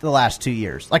lot the last 2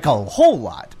 years, like a whole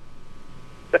lot.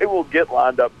 They will get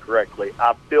lined up correctly.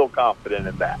 I feel confident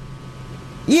in that.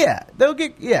 Yeah, they'll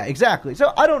get. Yeah, exactly.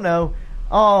 So I don't know.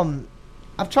 I'm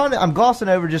glossing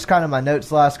over just kind of my notes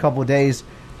the last couple of days.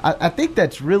 I think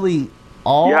that's really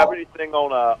all. Do you have anything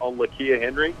on Lakia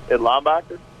Henry at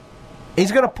linebacker?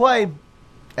 He's going to play,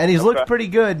 and he's looked pretty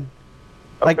good.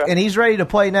 And he's ready to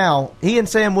play now. He and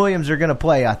Sam Williams are going to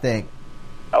play, I think.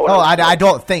 I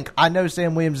don't think. I know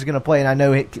Sam Williams is going to play, and I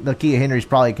know Lakia Henry's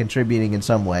probably contributing in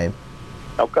some way.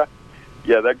 Okay.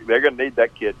 Yeah, they're going to need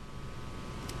that kid.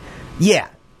 Yeah,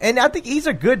 and I think he's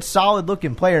a good,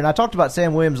 solid-looking player. And I talked about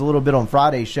Sam Williams a little bit on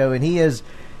Friday's show, and he is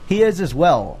as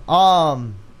well.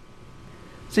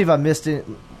 See if I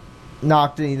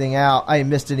knocked anything out. I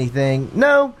missed anything.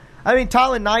 No. I mean,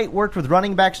 Tyler Knight worked with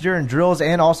running backs during drills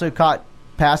and also caught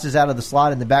passes out of the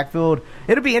slot in the backfield.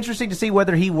 It'll be interesting to see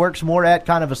whether he works more at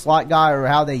kind of a slot guy or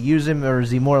how they use him, or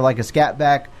is he more like a scat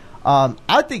back.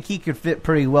 I think he could fit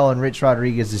pretty well in Rich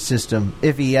Rodriguez's system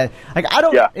if he had,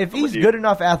 if he's good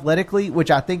enough athletically,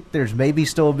 which I think there's maybe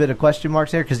still a bit of question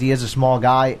marks there because he is a small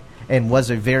guy and was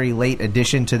a very late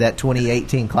addition to that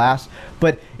 2018 class.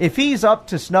 But if he's up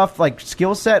to snuff, like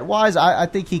skill set wise, I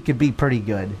think he could be pretty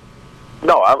good.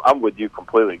 No, I'm with you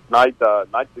completely. Knight's the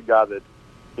guy that,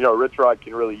 Rich Rod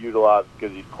can really utilize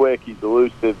because he's quick, he's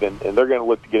elusive, and they're going to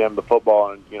look to get him the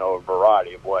football in, a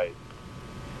variety of ways.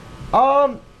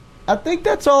 I think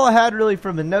that's all I had really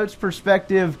from a notes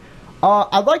perspective.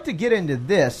 I'd like to get into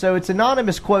this. So it's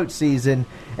anonymous quote season,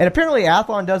 and apparently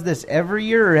Athlon does this every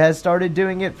year or has started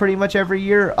doing it pretty much every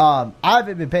year. I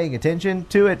haven't been paying attention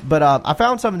to it, but I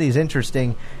found some of these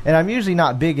interesting, and I'm usually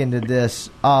not big into this.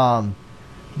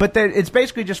 But it's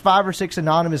basically just 5 or 6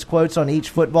 anonymous quotes on each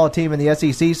football team in the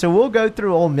SEC. So we'll go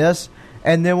through Ole Miss,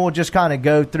 and then we'll just kind of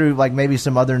go through like maybe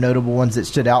some other notable ones that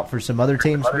stood out for some other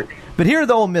teams. But here are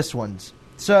the Ole Miss ones.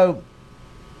 So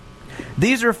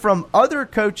these are from other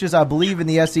coaches, I believe, in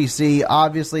the SEC.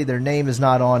 Obviously, their name is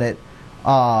not on it.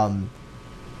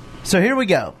 So here we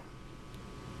go.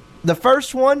 The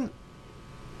first one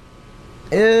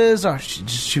is all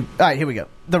right, here we go.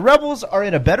 The Rebels are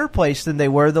in a better place than they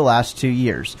were the last 2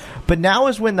 years, but now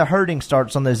is when the hurting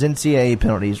starts on those NCAA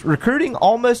penalties. Recruiting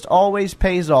almost always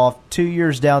pays off 2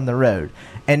 years down the road,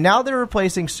 and now they're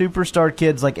replacing superstar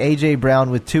kids like A.J.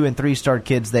 Brown with 2- and 3-star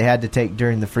kids they had to take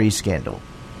during the Freeze scandal.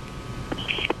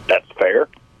 That's fair.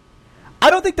 I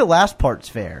don't think the last part's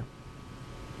fair.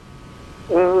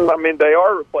 I mean, they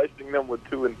are replacing them with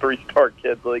 2- and 3-star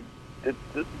kids. Like, it's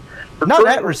not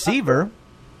at receiver.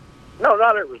 No,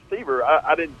 not at receiver.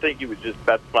 I didn't think he was just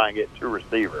specifying it to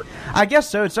receiver. I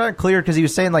guess so. It's not clear because he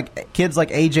was saying like kids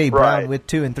like A.J. Brown with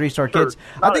 2- and 3-star kids.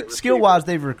 I think skill-wise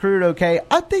they've recruited okay.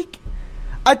 I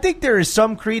think there is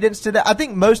some credence to that. I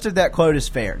think most of that quote is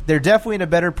fair. They're definitely in a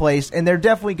better place, and they're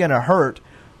definitely going to hurt.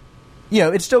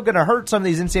 It's still going to hurt some of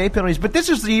these NCAA penalties, but this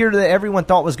is the year that everyone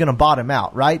thought was going to bottom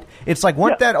out, right? It's like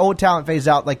once that old talent phase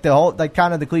out, like the whole, like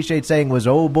kind of the cliched saying was,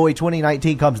 "Oh boy,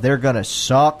 2019 comes, they're going to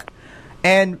suck."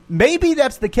 And maybe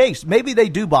that's the case. Maybe they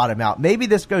do bottom out. Maybe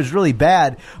this goes really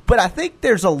bad. But I think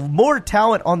there's a more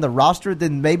talent on the roster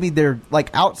than maybe they're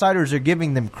like outsiders are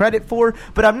giving them credit for.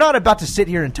 But I'm not about to sit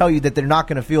here and tell you that they're not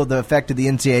going to feel the effect of the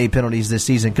NCAA penalties this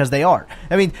season, because they are.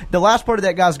 I mean, the last part of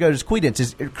that, guys, goes credence.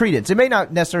 It may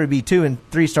not necessarily be 2-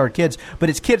 and 3-star kids, but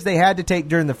it's kids they had to take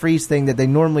during the freeze thing that they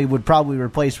normally would probably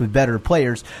replace with better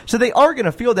players. So they are going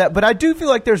to feel that. But I do feel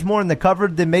like there's more in the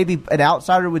cupboard than maybe an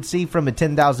outsider would see from a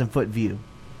 10,000-foot view.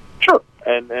 Sure,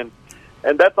 and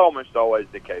that's almost always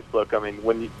the case. Look, I mean,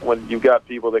 when you've got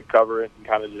people that cover it and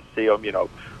kind of just see them,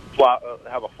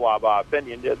 have a fly-by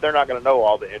opinion, they're not going to know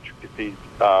all the intricacies,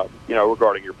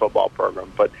 regarding your football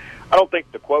program. But I don't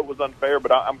think the quote was unfair,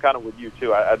 but I'm kind of with you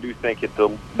too. I do think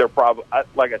they're probably,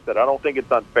 like I said, I don't think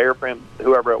it's unfair for him,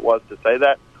 whoever it was, to say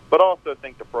that. But I also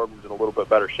think the program's in a little bit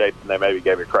better shape than they maybe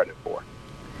gave it credit for.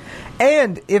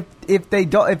 And if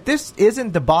this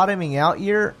isn't the bottoming out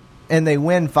year, and they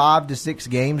win 5 to 6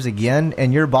 games again,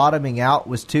 and your bottoming out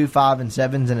was 2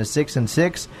 5-7s and a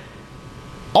 6-6.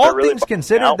 All really things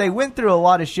considered, they went through a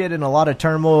lot of shit and a lot of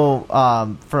turmoil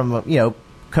from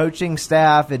coaching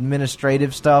staff,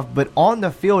 administrative stuff. But on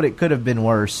the field, it could have been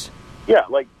worse. Yeah,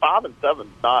 like 5-7 is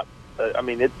not.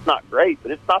 It's not great,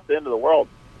 but it's not the end of the world.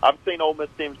 I've seen Ole Miss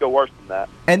teams go worse than that.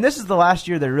 And this is the last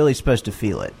year they're really supposed to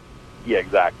feel it. Yeah,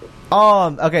 exactly.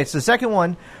 Okay, so the second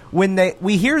one.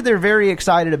 We hear they're very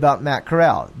excited about Matt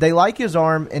Corral. They like his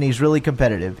arm, and he's really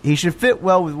competitive. He should fit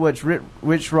well with what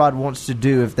Rich Rod wants to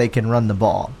do if they can run the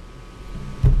ball.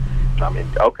 I mean,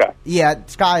 okay. Yeah,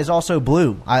 sky is also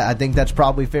blue. I think that's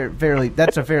probably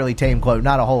that's a fairly tame quote.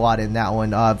 Not a whole lot in that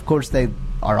one. Of course, they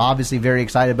are obviously very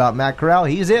excited about Matt Corral.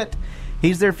 He's it.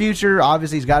 He's their future.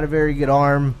 Obviously, he's got a very good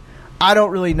arm. I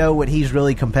don't really know what he's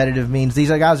really competitive means. These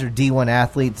guys are D1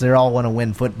 athletes. They all want to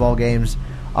win football games.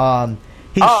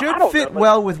 He should fit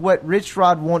well with what Rich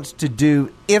Rod wants to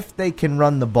do if they can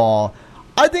run the ball.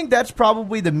 I think that's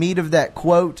probably the meat of that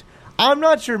quote. I'm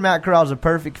not sure Matt Corral's a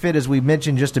perfect fit, as we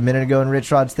mentioned just a minute ago in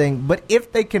Rich Rod's thing, but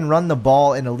if they can run the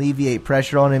ball and alleviate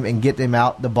pressure on him and get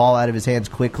the ball out of his hands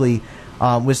quickly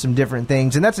with some different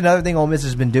things. And that's another thing Ole Miss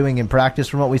has been doing in practice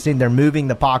from what we've seen. They're moving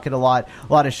the pocket a lot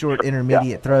of short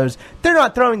intermediate throws. They're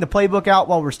not throwing the playbook out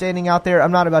while we're standing out there.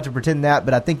 I'm not about to pretend that,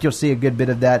 but I think you'll see a good bit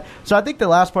of that. So I think the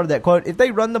last part of that quote, if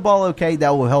they run the ball okay, that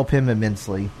will help him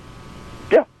immensely.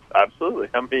 Yeah, absolutely.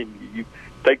 I mean, you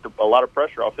take a lot of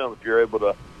pressure off him if you're able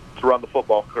to run the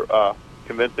football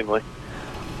convincingly.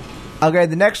 Okay,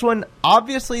 the next one,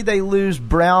 obviously they lose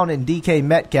Brown and DK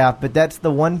Metcalf, but that's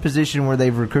the one position where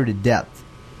they've recruited depth.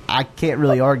 I can't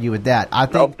really argue with that. I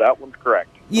think that one's correct.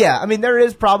 Yeah, I mean,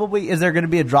 is there going to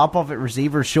be a drop-off at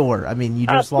receiver? Sure. I mean, you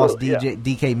just lost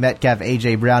DK Metcalf,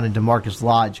 A.J. Brown, and DeMarcus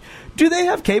Lodge. Do they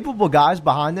have capable guys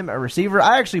behind them at receiver?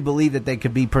 I actually believe that they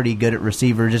could be pretty good at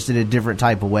receiver, just in a different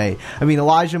type of way. I mean,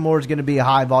 Elijah Moore is going to be a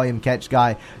high-volume catch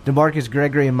guy. DeMarcus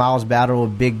Gregory and Miles Battle are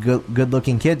big,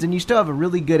 good-looking kids, and you still have a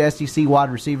really good SEC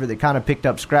wide receiver that kind of picked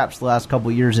up scraps the last couple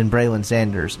of years in Braylon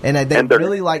Sanders. And they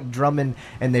really like Drummond,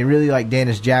 and they really like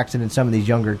Dennis Jackson and some of these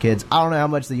younger kids. I don't know how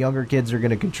much the younger kids are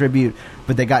going to contribute,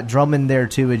 but they got Drummond there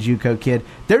too, a JUCO kid.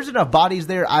 There's enough bodies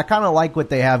there. I kind of like what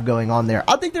they have going on there.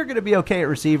 I think they're going to be okay at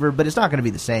receiver, but it's not going to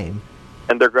be the same.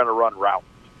 And they're going to run routes.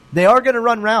 They are going to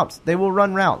run routes. They will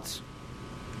run routes.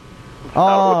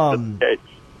 All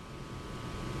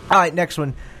right, next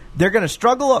one. They're going to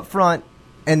struggle up front,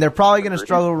 and they're probably going to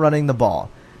struggle running the ball.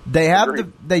 They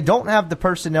don't have the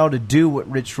personnel to do what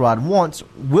Rich Rod wants.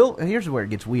 Here's where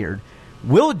it gets weird.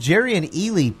 Will Jerrion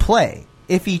Ealy play?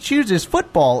 If he chooses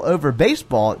football over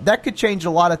baseball, that could change a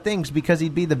lot of things because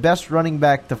he'd be the best running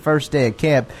back the first day of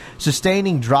camp.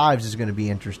 Sustaining drives is going to be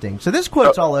interesting. So this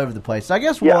quote's all over the place. I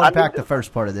guess we'll unpack the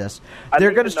first part of this.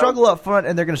 They're going to struggle up front,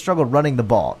 and they're going to struggle running the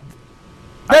ball.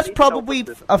 That's probably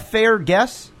a fair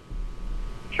guess.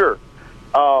 Sure.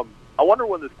 I wonder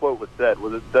when this quote was said.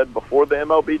 Was it said before the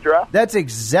MLB draft? That's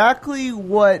exactly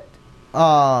what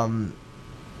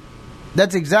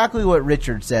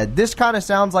Richard said. This kind of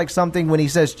sounds like something when he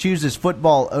says chooses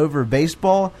football over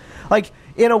baseball. Like,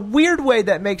 in a weird way,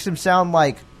 that makes him sound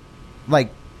like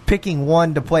picking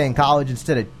one to play in college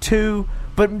instead of two.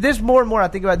 But this more and more I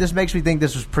think about it, this makes me think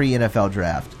this was pre-NFL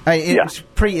draft. It's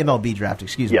pre-MLB draft,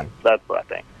 excuse me. Yeah, that's what I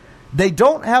think. They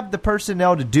don't have the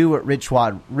personnel to do what Rich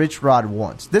Rod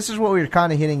wants. This is what we were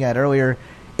kind of hinting at earlier.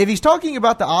 If he's talking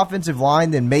about the offensive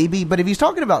line, then maybe. But if he's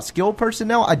talking about skill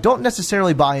personnel, I don't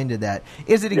necessarily buy into that.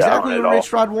 Is it exactly what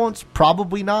Rich Rod wants?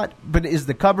 Probably not. But is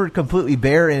the cupboard completely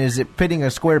bare, and is it fitting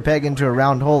a square peg into a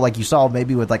round hole like you saw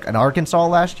maybe with like an Arkansas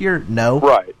last year? No.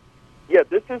 Right. Yeah,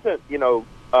 this isn't,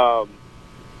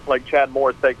 like Chad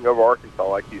Morris taking over Arkansas,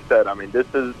 like you said. I mean, this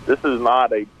is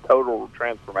not a total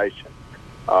transformation.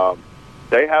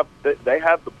 They have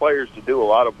the players to do a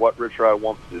lot of what Rich Rod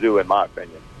wants to do, in my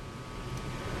opinion.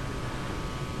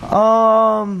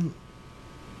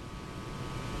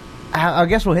 I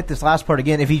guess we'll hit this last part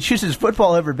again. If he chooses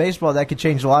football over baseball, that could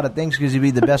change a lot of things because he'd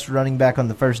be the best running back on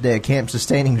the first day of camp.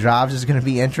 Sustaining drives is going to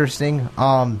be interesting.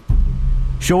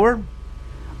 Sure.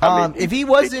 If he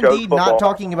was indeed not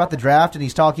talking about the draft and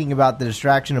he's talking about the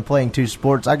distraction of playing two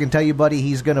sports, I can tell you, buddy,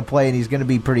 he's going to play and he's going to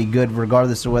be pretty good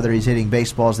regardless of whether he's hitting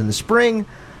baseballs in the spring.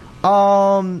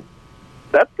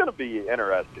 That's going to be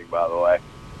interesting, by the way.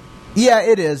 Yeah,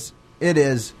 it is. It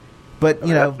is. But,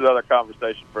 that's another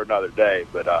conversation for another day.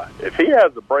 But if he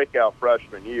has a breakout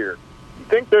freshman year, you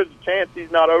think there's a chance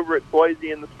he's not over at Boise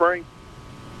in the spring?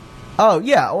 Oh,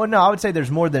 yeah. Well, no, I would say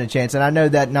there's more than a chance, and I know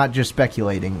that not just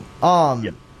speculating.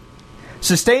 Yep.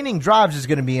 Sustaining drives is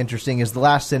going to be interesting is the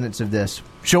last sentence of this.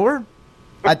 Sure.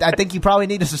 I think you probably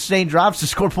need to sustain drives to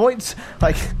score points.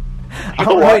 Like, I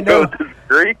don't really know.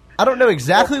 I don't know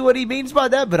exactly what he means by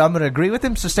that, but I'm going to agree with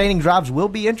him. Sustaining drives will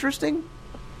be interesting.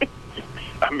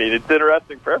 I mean, it's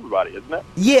interesting for everybody, isn't it?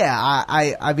 Yeah,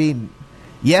 I mean,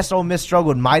 yes, Ole Miss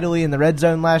struggled mightily in the red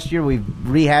zone last year. We've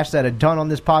rehashed that a ton on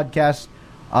this podcast.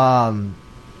 I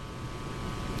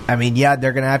mean, yeah,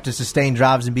 they're going to have to sustain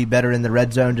drives and be better in the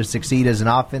red zone to succeed as an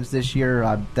offense this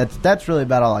year. That's really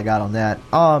about all I got on that.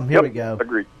 Here we go.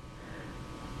 Agreed.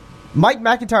 Mike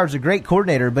McIntyre is a great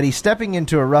coordinator, but he's stepping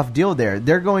into a rough deal there.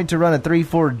 They're going to run a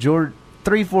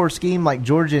 3-4 scheme like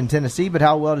Georgia and Tennessee, but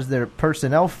how well does their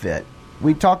personnel fit?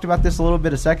 We talked about this a little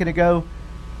bit a second ago.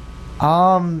 He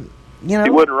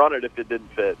wouldn't run it if it didn't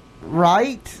fit.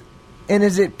 Right? And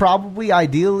is it probably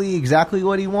ideally exactly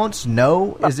what he wants?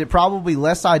 No. Is it probably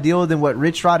less ideal than what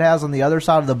Rich Rod has on the other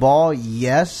side of the ball?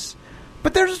 Yes.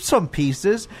 But there's some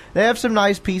pieces. They have some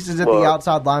nice pieces at the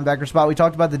outside linebacker spot. We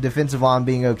talked about the defensive line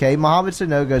being okay. Mohamed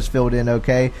Sanogo's filled in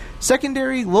okay.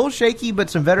 Secondary, a little shaky, but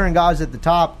some veteran guys at the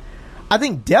top. I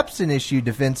think depth's an issue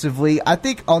defensively. I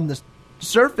think on the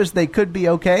surface they could be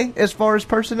okay as far as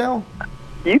personnel.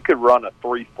 You could run a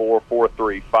 3-4,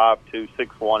 4-3, 5-2,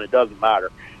 6-1. It doesn't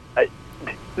matter.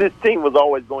 This team was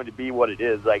always going to be what it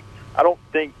is. Like, I don't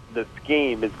think the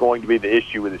scheme is going to be the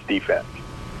issue with this defense.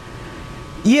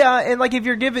 Yeah, and like if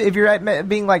you're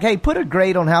being like, hey, put a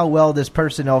grade on how well this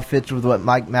personnel fits with what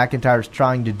Mike McIntyre's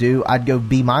trying to do, I'd go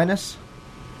B-.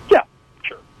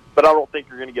 but I don't think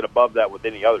you're going to get above that with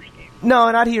any other scheme. No,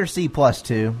 and I'd hear C+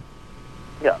 too.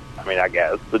 Yeah, I mean, I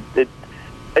guess, but it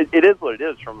is what it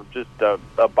is from just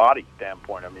a body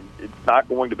standpoint. I mean, it's not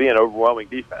going to be an overwhelming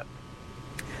defense.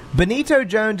 Benito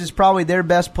Jones is probably their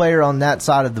best player on that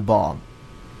side of the ball.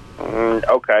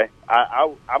 Okay,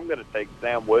 I'm going to take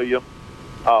Sam Williams,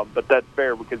 but that's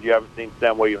fair because you haven't seen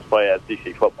Sam Williams play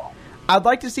SEC football. I'd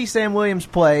like to see Sam Williams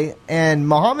play, and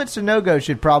Mohamed Sanogo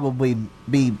should probably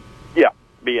be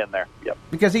in there. Yep.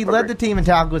 Because he led the team in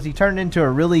tackles. He turned into a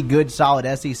really good, solid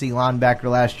SEC linebacker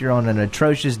last year on an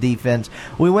atrocious defense.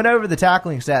 We went over the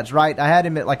tackling stats, right? I had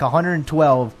him at like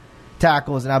 112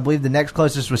 tackles, and I believe the next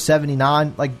closest was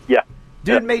 79.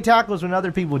 Dude made tackles when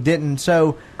other people didn't.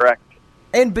 So correct.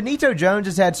 And Benito Jones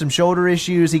has had some shoulder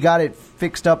issues. He got it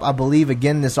fixed up, I believe,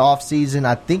 again this offseason.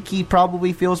 I think he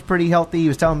probably feels pretty healthy. He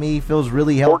was telling me he feels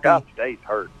really healthy. Poor guy stays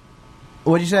hurt.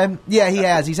 What'd you say? Yeah, he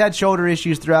has. He's had shoulder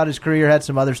issues throughout his career, had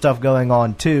some other stuff going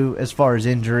on, too, as far as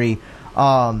injury.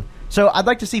 So I'd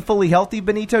like to see fully healthy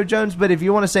Benito Jones, but if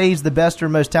you want to say he's the best or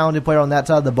most talented player on that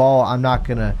side of the ball, I'm not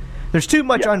going to. There's too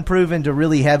much unproven to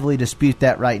really heavily dispute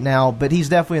that right now, but he's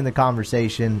definitely in the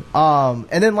conversation. And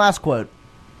then last quote.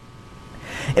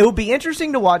 It will be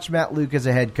interesting to watch Matt Luke as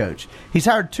a head coach. He's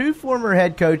hired 2 former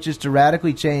head coaches to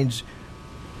radically change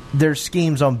their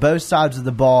schemes on both sides of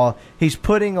the ball. He's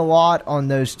putting a lot on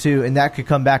those 2, and that could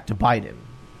come back to bite him.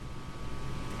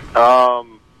 How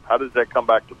does that come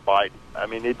back to bite him? I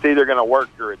mean, it's either going to work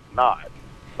or it's not.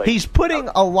 He's putting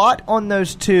a lot on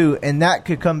those 2, and that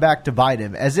could come back to bite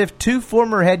him. As if 2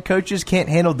 former head coaches can't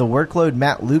handle the workload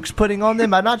Matt Luke's putting on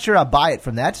them. I'm not sure I buy it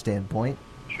from that standpoint.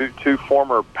 2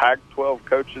 former Pac-12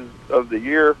 coaches of the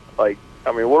year. What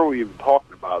are we even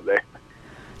talking about there?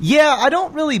 Yeah, I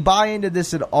don't really buy into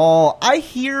this at all. I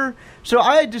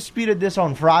had disputed this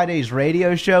on Friday's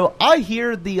radio show. I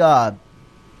hear the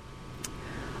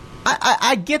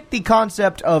I get the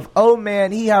concept of, oh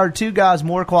man, he hired 2 guys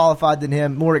more qualified than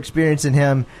him, more experienced than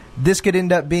him. This could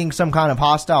end up being some kind of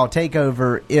hostile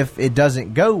takeover if it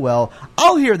doesn't go well.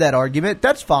 I'll hear that argument.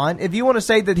 That's fine. If you want to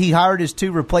say that he hired his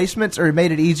 2 replacements or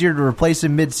made it easier to replace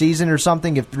him mid-season or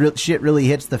something if shit really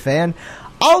hits the fan,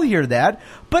 I'll hear that.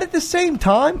 But at the same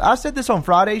time, I said this on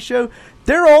Friday's show,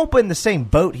 they're all in the same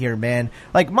boat here, man.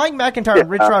 Like Mike McIntyre and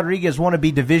Rich Rodriguez want to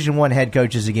be Division I head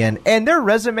coaches again, and their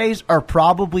resumes are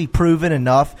probably proven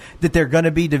enough that they're going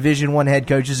to be Division I head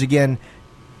coaches again,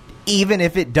 even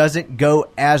if it doesn't go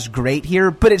as great here.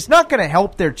 But it's not going to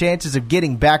help their chances of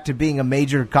getting back to being a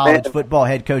major college football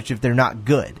head coach if they're not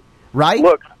good, right?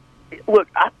 Look,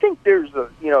 I think there's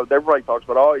everybody talks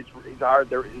about, he's hired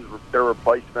their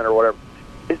replacement or whatever.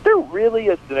 Is there really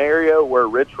a scenario where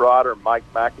Rich Rod or Mike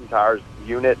McIntyre's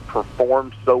unit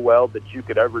performed so well that you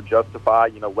could ever justify,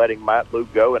 letting Matt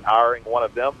Luke go and hiring one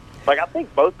of them? I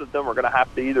think both of them are going to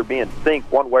have to either be in sync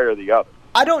one way or the other.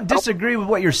 I don't disagree with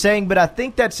what you're saying, but I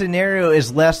think that scenario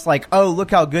is less like, oh,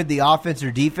 look how good the offense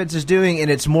or defense is doing,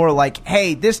 and it's more like,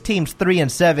 hey, this team's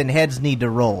 3-7, heads need to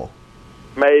roll.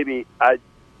 Maybe.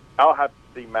 I'll have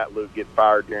to see Matt Luke get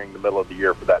fired during the middle of the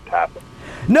year for that to happen.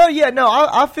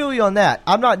 I feel you on that.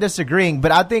 I'm not disagreeing,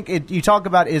 but I think you talk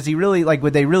about, is he really,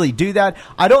 would they really do that?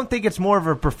 I don't think it's more of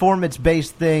a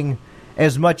performance-based thing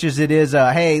as much as it is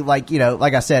hey, like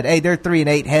I said, hey, they're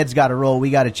 3-8, heads got to roll, we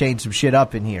got to change some shit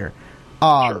up in here.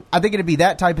 Sure. I think it'd be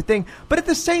that type of thing. But at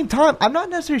the same time, I'm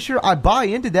not necessarily sure I buy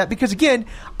into that because, again,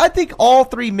 I think all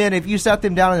 3 men, if you sat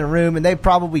them down in a room and they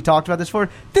probably talked about this before,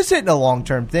 this isn't a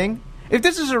long-term thing. If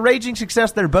this is a raging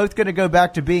success, they're both going to go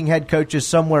back to being head coaches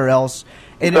somewhere else,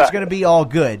 and it's going to be all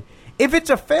good. If it's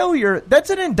a failure, that's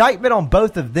an indictment on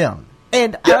both of them.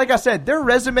 And like I said, their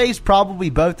resumes probably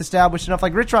both established enough.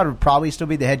 Like Rich Rod would probably still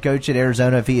be the head coach at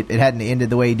Arizona if it hadn't ended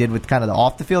the way he did with kind of the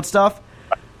off-the-field stuff.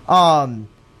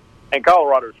 And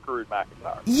Colorado screwed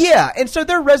McIntyre. Yeah, and so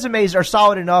their resumes are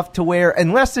solid enough to where,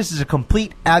 unless this is a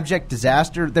complete abject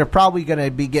disaster, they're probably going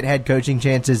to get head coaching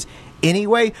chances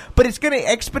anyway. But it's going to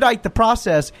expedite the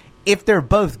process if they're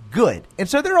both good. And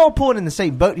so they're all pulling in the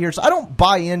same boat here. So I don't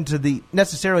buy into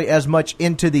necessarily as much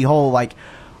into the whole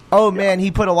man,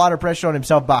 he put a lot of pressure on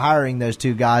himself by hiring those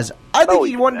 2 guys. I think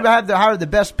he wanted to hire the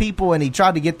best people, and he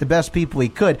tried to get the best people he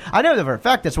could. I know that for a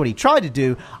fact that's what he tried to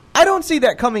do. I don't see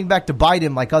that coming back to bite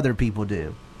him like other people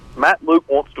do. Matt Luke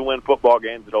wants to win football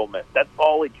games at Ole Miss. That's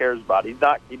all he cares about. He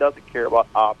doesn't care about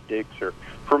optics or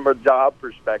from a job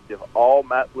perspective. All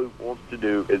Matt Luke wants to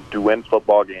do is to win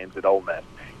football games at Ole Miss.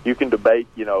 You can debate,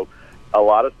 a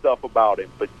lot of stuff about him,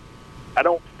 but I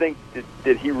don't think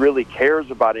that he really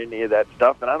cares about any of that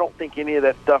stuff, and I don't think any of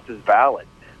that stuff is valid.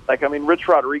 Rich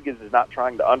Rodriguez is not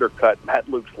trying to undercut Matt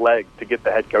Luke's leg to get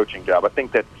the head coaching job. I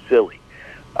think that's silly.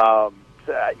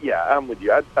 yeah, I'm with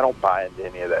you. I don't buy into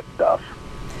any of that stuff.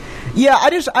 Yeah,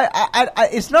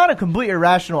 it's not a completely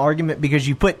irrational argument because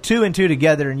you put 2 and 2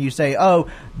 together and you say, oh,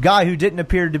 guy who didn't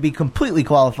appear to be completely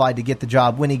qualified to get the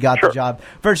job when he got the job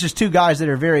versus 2 guys that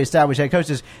are very established head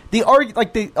coaches.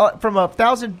 From a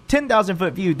 10,000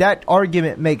 foot view, that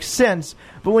argument makes sense.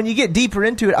 But when you get deeper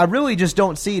into it, I really just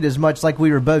don't see it as much like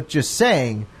we were both just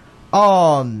saying.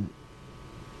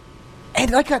 And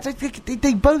like I said,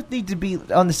 they both need to be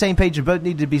on the same page and both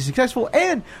need to be successful.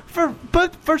 And for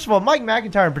both, first of all, Mike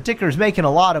McIntyre in particular is making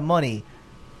a lot of money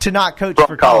to not coach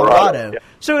for Colorado. Yeah.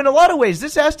 So in a lot of ways,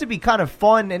 this has to be kind of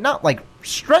fun and not like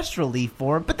stress relief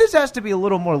for him, but this has to be a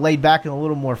little more laid back and a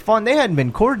little more fun. They hadn't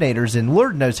been coordinators in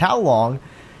Lord knows how long,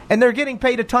 and they're getting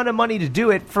paid a ton of money to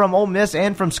do it from Ole Miss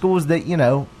and from schools that,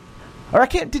 or I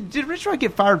can't. Did Rich Rod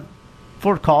get fired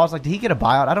for cause? Like, did he get a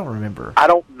buyout? I don't remember. I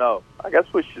don't know. I guess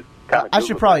we should. I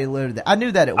should probably load that. I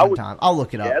knew that at one time. I'll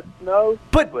look it up. Yes, no,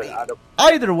 but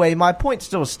either way, my point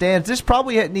still stands. This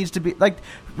probably needs to be like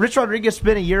Rich Rodriguez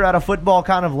spent a year out of football,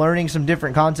 kind of learning some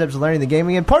different concepts, learning the game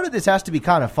again. Part of this has to be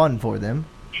kind of fun for them.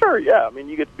 Sure, yeah. I mean,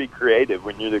 you get to be creative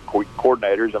when you're the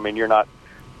coordinators. I mean, you're not.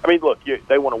 I mean, look,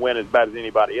 they want to win as bad as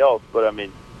anybody else, but I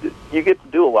mean, you get to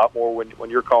do a lot more when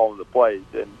you're calling the plays,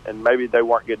 and maybe they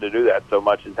weren't getting to do that so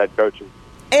much as head coaches.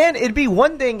 And it'd be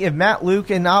one thing if Matt Luke,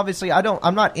 and obviously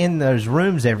I'm not in those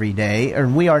rooms every day, or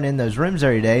we aren't in those rooms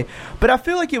every day, but I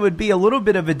feel like it would be a little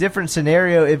bit of a different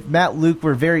scenario if Matt Luke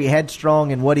were very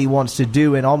headstrong in what he wants to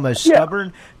do and almost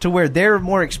stubborn to where they're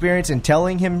more experienced in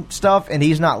telling him stuff and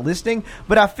he's not listening.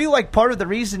 But I feel like part of the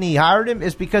reason he hired him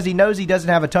is because he knows he doesn't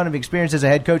have a ton of experience as a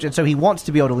head coach, and so he wants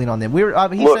to be able to lean on them.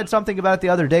 He said something about it the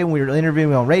other day when we were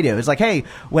interviewing on radio. It's like, hey,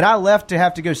 when I left to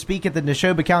have to go speak at the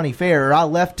Neshoba County Fair, or I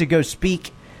left to go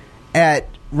speak at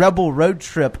Rebel Road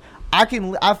Trip, I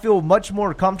feel much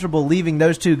more comfortable leaving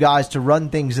those 2 guys to run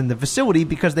things in the facility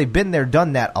because they've been there,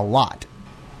 done that a lot.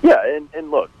 Yeah,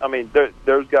 and look, I mean,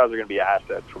 those guys are going to be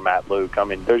assets for Matt Luke. I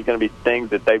mean, there's going to be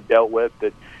things that they've dealt with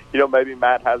that, maybe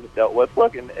Matt hasn't dealt with.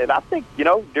 Look, and I think,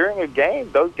 during a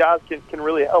game, those guys can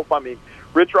really help. I mean,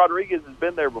 Rich Rodriguez has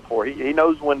been there before. He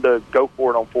knows when to go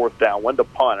for it on 4th down, when to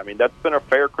punt. I mean, that's been a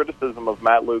fair criticism of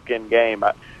Matt Luke in game.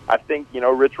 I think,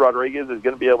 Rich Rodriguez is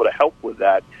going to be able to help with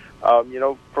that.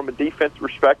 From a defense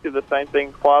perspective, the same thing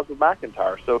applies with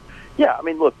McIntyre. So, yeah, I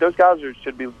mean, look, those guys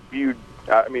should be viewed,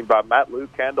 by Matt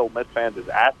Luke and Ole Miss fans as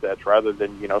assets rather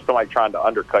than, somebody trying to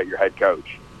undercut your head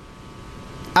coach.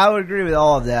 I would agree with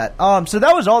all of that. So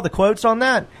that was all the quotes on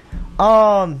that.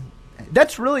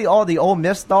 That's really all the Ole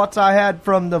Miss thoughts I had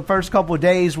from the first couple of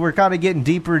days. We're kind of getting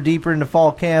deeper and deeper into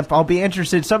fall camp. I'll be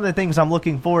interested. Some of the things I'm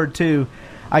looking forward to,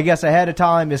 I guess, ahead of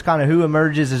time is kind of who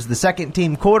emerges as the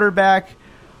second-team quarterback.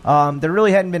 There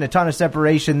really hadn't been a ton of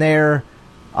separation there,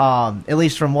 at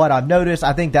least from what I've noticed.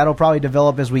 I think that'll probably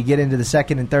develop as we get into the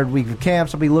second and third week of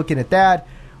camps. I'll be looking at that.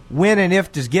 When and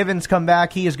if does Givens come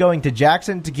back? He is going to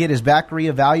Jackson to get his back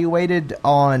reevaluated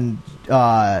on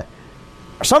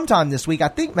sometime this week. I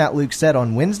think Matt Luke said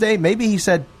on Wednesday. Maybe he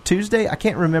said Tuesday. I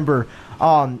can't remember.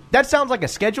 That sounds like a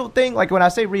scheduled thing. Like when I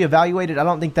say reevaluated, I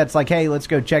don't think that's like, hey, let's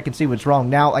go check and see what's wrong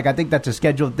now. Like I think that's a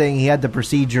scheduled thing. He had the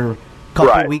procedure a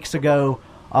couple of weeks ago.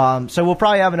 So we'll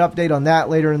probably have an update on that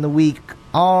later in the week.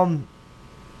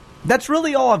 That's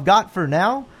really all I've got for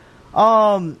now.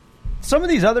 Some of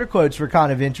these other quotes were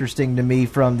kind of interesting to me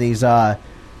from these.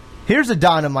 Here's a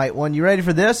dynamite one. You ready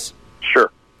for this?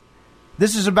 Sure.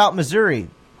 This is about Missouri.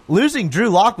 Losing Drew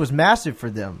Lock was massive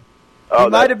for them. He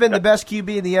might have been the best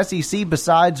QB in the SEC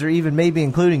besides or even maybe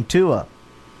including Tua.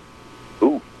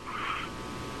 Ooh.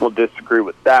 We'll disagree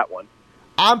with that one.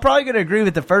 I'm probably going to agree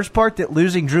with the first part that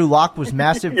losing Drew Lock was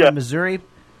massive for Missouri.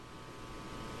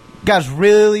 Guys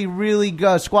really, really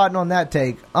squatting on that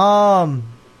take. I'm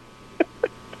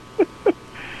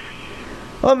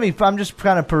just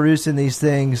kind of perusing these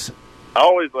things. I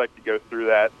always like to go through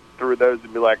those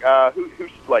and be like,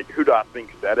 who do I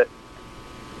think said it?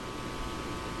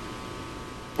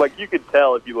 Like you could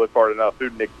tell if you look hard enough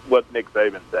what Nick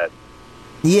Saban said.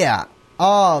 Yeah.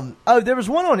 There was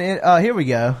one on it. Here we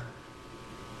go.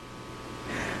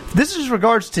 This is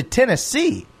regards to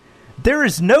Tennessee. There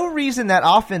is no reason that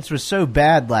offense was so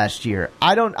bad last year.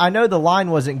 I know the line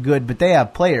wasn't good, but they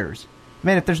have players.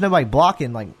 Man, if there's nobody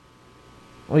blocking, like,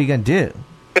 what are you gonna do?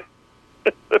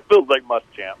 It feels like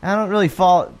Muschamp. I don't really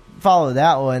follow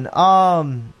that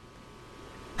one.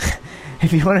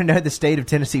 If you want to know the state of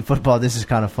Tennessee football, this is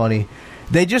kind of funny.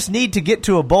 They just need to get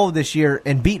to a bowl this year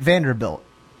and beat Vanderbilt.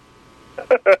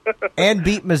 And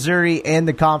beat Missouri and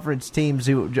the conference teams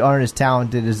who aren't as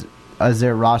talented as as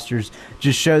their rosters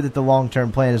just show that the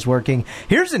long-term plan is working.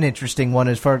 Here's an interesting one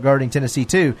as far regarding Tennessee,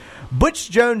 too. Butch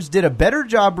Jones did a better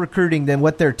job recruiting than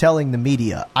what they're telling the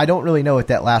media. I don't really know what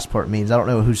that last part means. I don't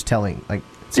know who's telling.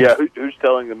 Who's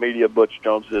telling the media Butch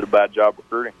Jones did a bad job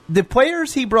recruiting? The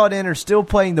players he brought in are still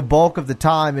playing the bulk of the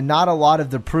time, and not a lot of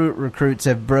the Pruitt recruits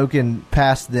have broken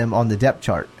past them on the depth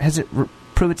chart.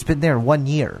 Pruitt's been there 1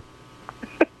 year.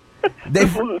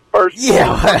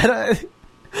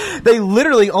 They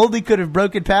literally only could have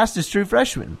broken past as true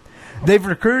freshmen. They've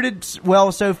recruited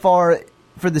well so far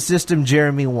for the system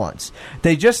Jeremy wants.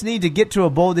 They just need to get to a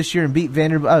bowl this year and beat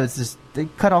Vanderbilt. They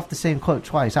cut off the same quote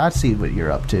twice. I see what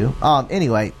you're up to.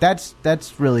 Anyway, that's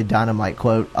really dynamite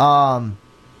quote.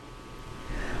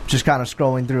 Just kind of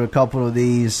scrolling through a couple of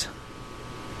these.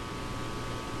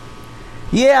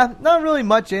 Yeah, not really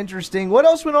much interesting. What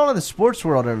else went on in the sports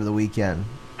world over the weekend?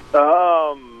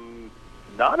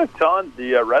 Not a ton.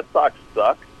 The Red Sox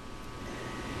suck.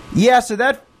 Yeah, so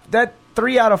that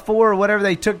 3 out of 4 or whatever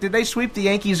they took, did they sweep the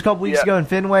Yankees a couple weeks ago in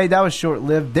Fenway? That was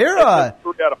short-lived. They're 3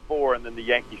 out of 4, and then the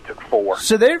Yankees took 4.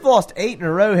 So they've lost 8 in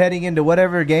a row heading into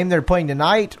whatever game they're playing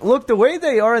tonight. Look, the way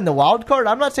they are in the wild card,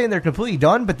 I'm not saying they're completely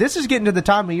done, but this is getting to the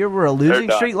time of year where a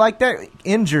losing streak like that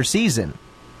ends your season.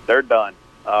 They're done.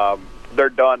 They're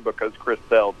done because Chris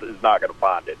Sale is not going to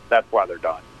find it. That's why they're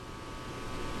done.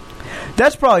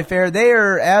 That's probably fair. They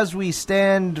are, as we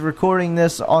stand recording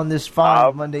this on this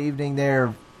fine Monday evening,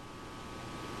 they're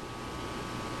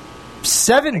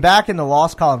 7 back in the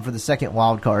loss column for the second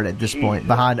wild card at this point,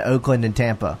 behind Oakland and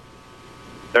Tampa.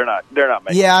 They're not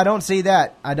making Yeah, I don't see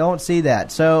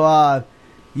that. So,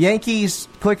 Yankees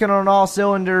clicking on all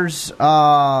cylinders. Really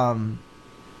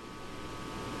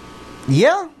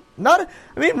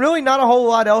not a whole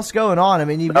lot else going on. I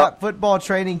mean, you've got football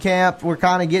training camp. We're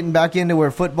kind of getting back into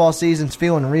where football season's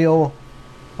feeling real.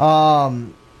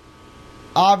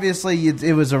 Obviously,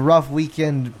 it was a rough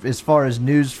weekend as far as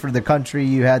news for the country.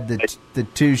 You had the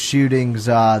 2 shootings.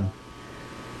 It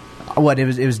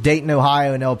was Dayton,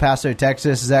 Ohio, and El Paso,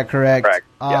 Texas. Is that correct? Correct.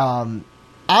 Yeah.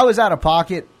 I was out of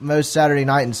pocket most Saturday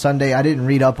night and Sunday. I didn't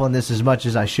read up on this as much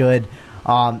as I should.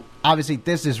 Obviously,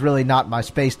 this is really not my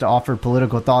space to offer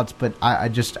political thoughts, but I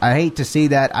hate to see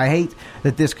that. I hate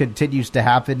that this continues to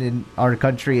happen in our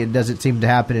country and doesn't seem to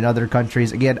happen in other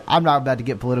countries. Again, I'm not about to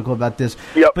get political about this,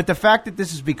 but the fact that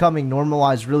this is becoming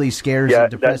normalized really scares and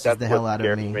depresses the hell out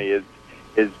of me.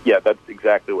 That's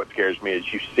exactly what scares me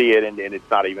is you see it and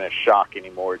it's not even a shock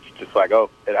anymore. It's just like,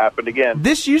 oh, it happened again.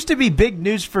 This used to be big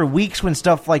news for weeks when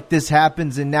stuff like this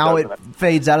happens, and now it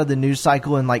fades out of the news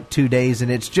cycle in like 2 days,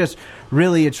 and it's just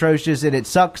really atrocious, and it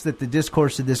sucks that the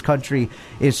discourse in this country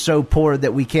is so poor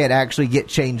that we can't actually get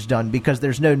change done because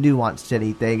there's no nuance to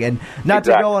anything. And not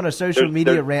to go on a social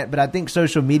media rant, but I think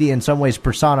social media in some ways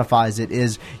personifies it,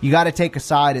 is you got to take a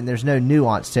side and there's no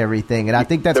nuance to everything. And I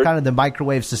think that's kind of the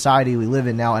microwave society we live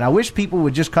in now. And I wish people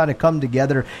would just kind of come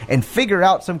together and figure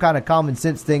out some kind of common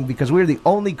sense thing, because we're the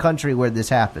only country where this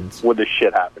happens. Where this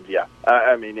shit happens, yeah.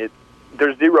 I mean,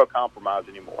 there's zero compromise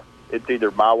anymore. It's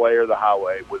either my way or the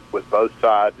highway with both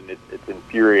sides, and it's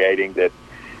infuriating that.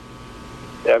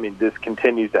 I mean, this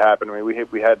continues to happen. I mean,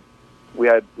 we had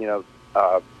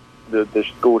the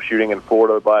school shooting in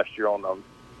Florida last year on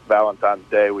Valentine's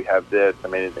Day. We have this. I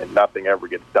mean, and nothing ever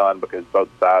gets done because both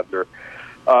sides are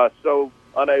so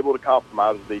unable to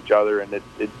compromise with each other, and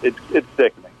it's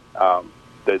sickening.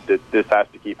 That this has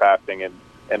to keep happening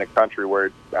in a country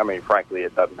where, I mean, frankly,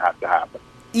 it doesn't have to happen.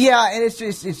 Yeah, and it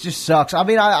just sucks. I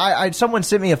mean, I someone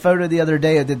sent me a photo the other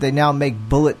day that they now make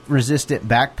bullet-resistant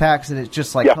backpacks, and it's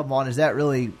just like, come on, is that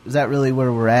really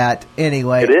where we're at?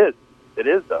 Anyway, it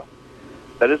is though.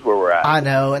 That is where we're at. I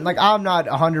know, and like I'm not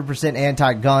 100%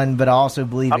 anti-gun, but I also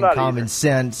believe in common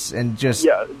sense, and just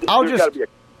I'll just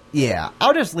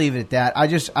leave it at that. I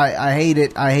hate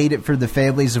it. I hate it for the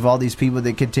families of all these people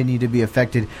that continue to be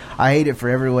affected. I hate it for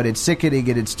everyone. It's sickening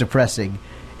and it's depressing.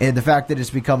 And the fact that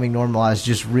it's becoming normalized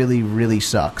just really, really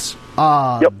sucks.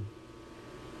 On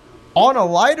a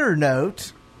lighter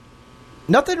note,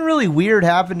 nothing really weird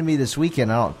happened to me this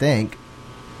weekend, I don't think.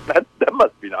 That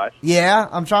must be nice. Yeah,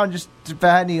 I'm trying just to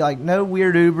find any, no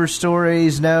weird Uber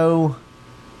stories, no.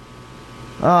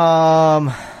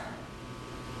 Yeah,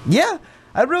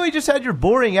 I really just had your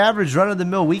boring, average,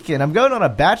 run-of-the-mill weekend. I'm going on a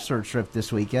bachelor trip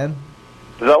this weekend.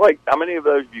 Is that how many of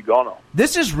those have you gone on?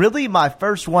 This is really my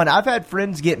first one. I've had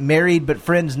friends get married, but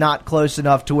friends not close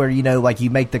enough to where, you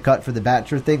make the cut for the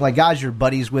bachelor thing. Like guys you're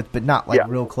buddies with, but not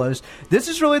real close. This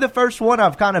is really the first one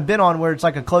I've kind of been on where it's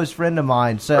like a close friend of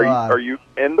mine. So, are you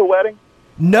in the wedding?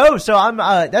 No, so I'm.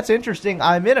 That's interesting.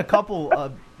 I'm in a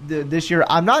couple this year.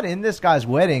 I'm not in this guy's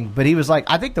wedding, but he was like,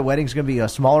 I think the wedding's going to be a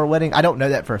smaller wedding. I don't know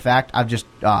that for a fact. I've just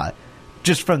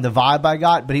from the vibe I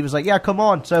got. But he was like, yeah, come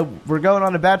on. So we're going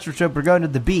on a bachelor trip. We're going to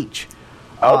the beach.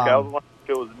 Okay, I was wondering if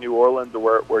it was New Orleans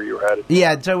or where you were headed.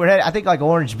 Yeah, so we're headed, I think, like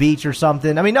Orange Beach or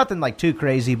something. I mean, nothing like too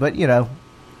crazy, but, you know.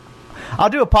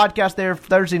 I'll do a podcast there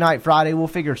Thursday night, Friday. We'll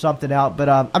figure something out. But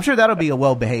I'm sure that'll be a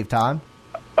well-behaved time.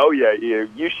 Oh, yeah.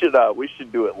 You should. We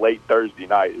should do it late Thursday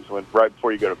night, right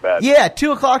before you go to bed. Yeah,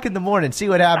 2 o'clock in the morning. See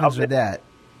what happens with that.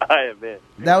 I am in.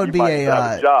 That would be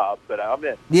a job, but I'm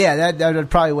in. Yeah, that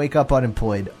would probably wake up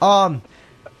unemployed.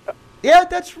 Yeah,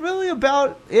 that's really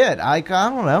about it. I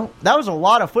don't know. That was a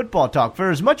lot of football talk.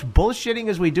 For as much bullshitting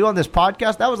as we do on this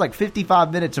podcast, that was like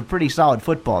 55 minutes of pretty solid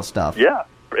football stuff. Yeah,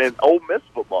 and Ole Miss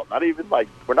football.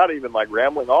 We're not even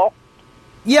rambling off.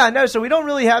 Yeah, no, so we don't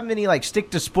really have many stick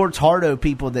to sports hardo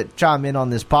people that chime in on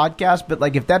this podcast,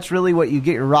 but if that's really what you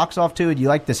get your rocks off to and you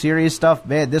like the serious stuff,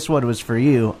 man, this one was for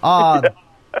you.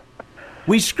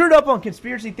 We screwed up on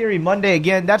Conspiracy Theory Monday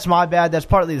again. That's my bad. That's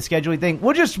partly the scheduling thing.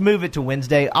 We'll just move it to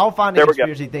Wednesday. I'll find a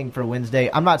conspiracy thing for Wednesday.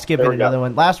 I'm not skipping another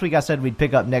one. Last week I said we'd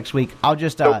pick up next week. I'll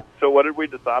just So what did we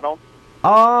decide on?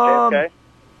 JFK?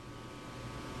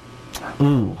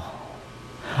 Ooh.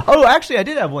 Oh, actually, I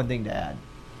did have one thing to add.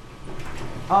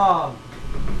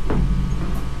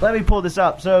 Let me pull this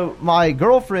up. So my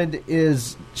girlfriend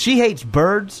she hates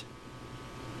birds.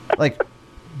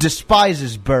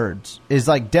 Despises birds, is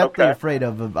deathly afraid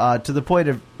of them, to the point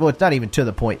of, well, it's not even to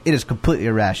the point, it is completely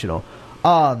irrational.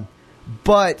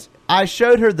 But I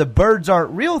showed her the birds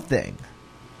aren't real thing,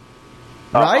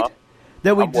 right?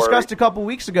 That we discussed a couple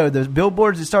weeks ago, the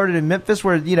billboards that started in Memphis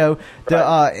where,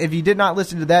 if you did not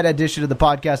listen to that edition of the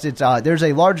podcast, it's there's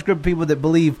a large group of people that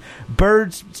believe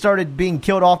birds started being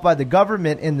killed off by the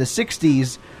government in the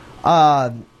 60s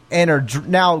and are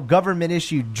now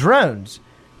government-issued drones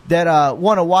that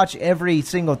want to watch every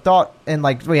single thought and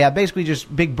basically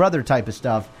just Big Brother type of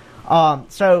stuff.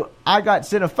 So I got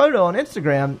sent a photo on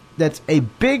Instagram that's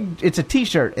it's a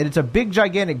T-shirt and it's a big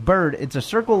gigantic bird. It's a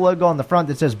circle logo on the front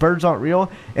that says birds aren't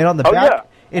real, and on the back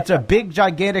it's a big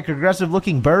gigantic aggressive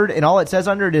looking bird, and all it says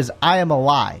under it is I am a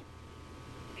lie.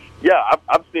 Yeah,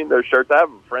 I've seen those shirts. I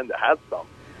have a friend that has some.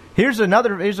 Here's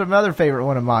another favorite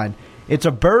one of mine. It's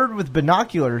a bird with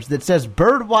binoculars that says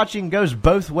bird watching goes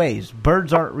both ways.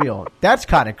 Birds aren't real. That's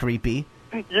kind of creepy.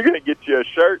 You're going to get you a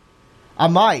shirt? I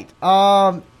might.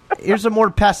 Here's a more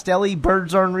pastel-y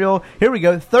birds aren't real. Here we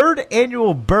go. 3rd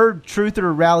Annual Bird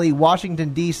Truther Rally,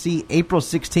 Washington, D.C., April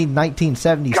 16,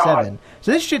 1977. God.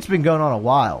 So this shit's been going on a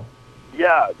while.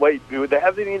 Yeah. Wait, do they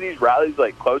have any of these rallies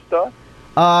close to us?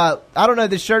 I don't know.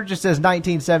 This shirt just says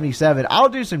 1977. I'll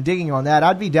do some digging on that.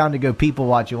 I'd be down to go people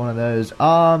watch at one of those.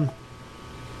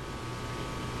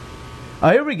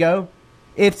 Here we go.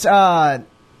 It's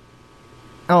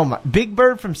Big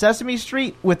Bird from Sesame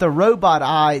Street with a robot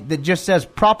eye that just says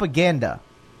propaganda.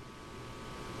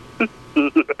 This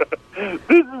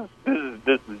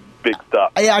is big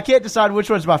stuff. Yeah, I can't decide which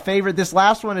one's my favorite. This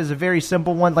last one is a very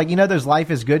simple one. Those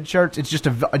Life is Good shirts? It's just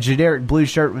a generic blue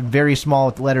shirt with very small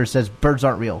letters says birds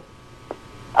aren't real.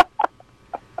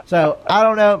 So, I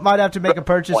don't know. Might have to make a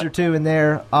purchase or two in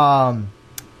there.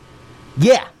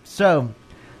 Yeah, so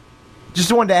just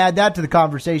wanted to add that to the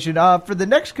conversation. For the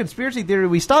next conspiracy theory,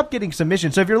 we stopped getting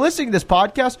submissions. So if you're listening to this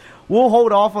podcast, we'll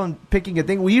hold off on picking a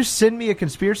thing. Will you send me a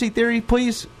conspiracy theory,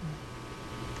 please?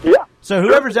 Yeah. So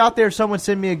whoever's out there, someone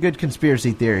send me a good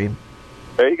conspiracy theory.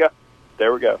 There you go.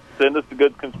 There we go. Send us a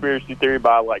good conspiracy theory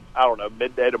by,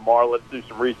 midday tomorrow. Let's do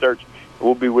some research.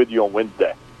 We'll be with you on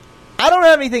Wednesday. I don't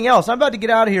have anything else. I'm about to get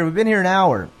out of here. We've been here an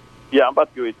hour. Yeah, I'm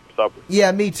about to go eat some supper.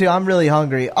 Yeah, me too. I'm really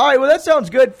hungry. All right, well, that sounds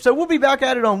good. So we'll be back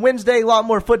at it on Wednesday. A lot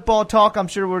more football talk. I'm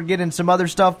sure we're getting some other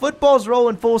stuff. Football's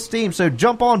rolling full steam, so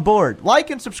jump on board. Like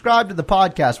and subscribe to the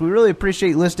podcast. We really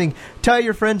appreciate listening. Tell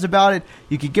your friends about it.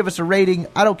 You can give us a rating.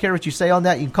 I don't care what you say on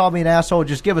that. You can call me an asshole.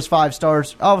 Just give us 5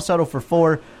 stars. I'll settle for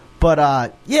 4.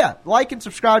 But, yeah, like and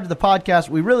subscribe to the podcast.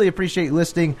 We really appreciate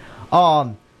listening.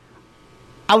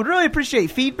 I would really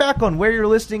appreciate feedback on where you're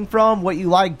listening from, what you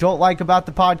like, don't like about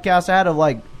the podcast. I had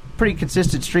a pretty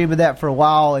consistent stream of that for a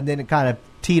while, and then it kind of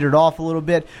teetered off a little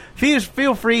bit.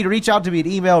 Feel free to reach out to me at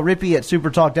email,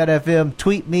 rippy@supertalk.fm,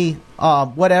 tweet me,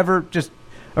 whatever,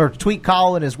 or tweet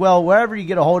Colin as well. Wherever you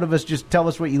get a hold of us, just tell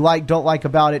us what you like, don't like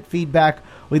about it, feedback.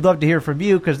 We'd love to hear from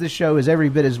you because this show is every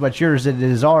bit as much yours as it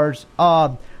is ours.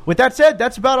 With that said,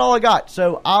 that's about all I got.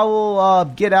 So I will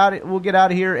get out. We'll get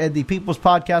out of here, and the People's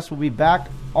Podcast will be back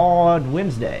on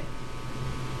Wednesday.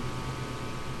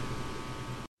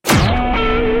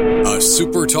 A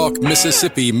SuperTalk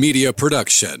Mississippi media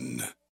production.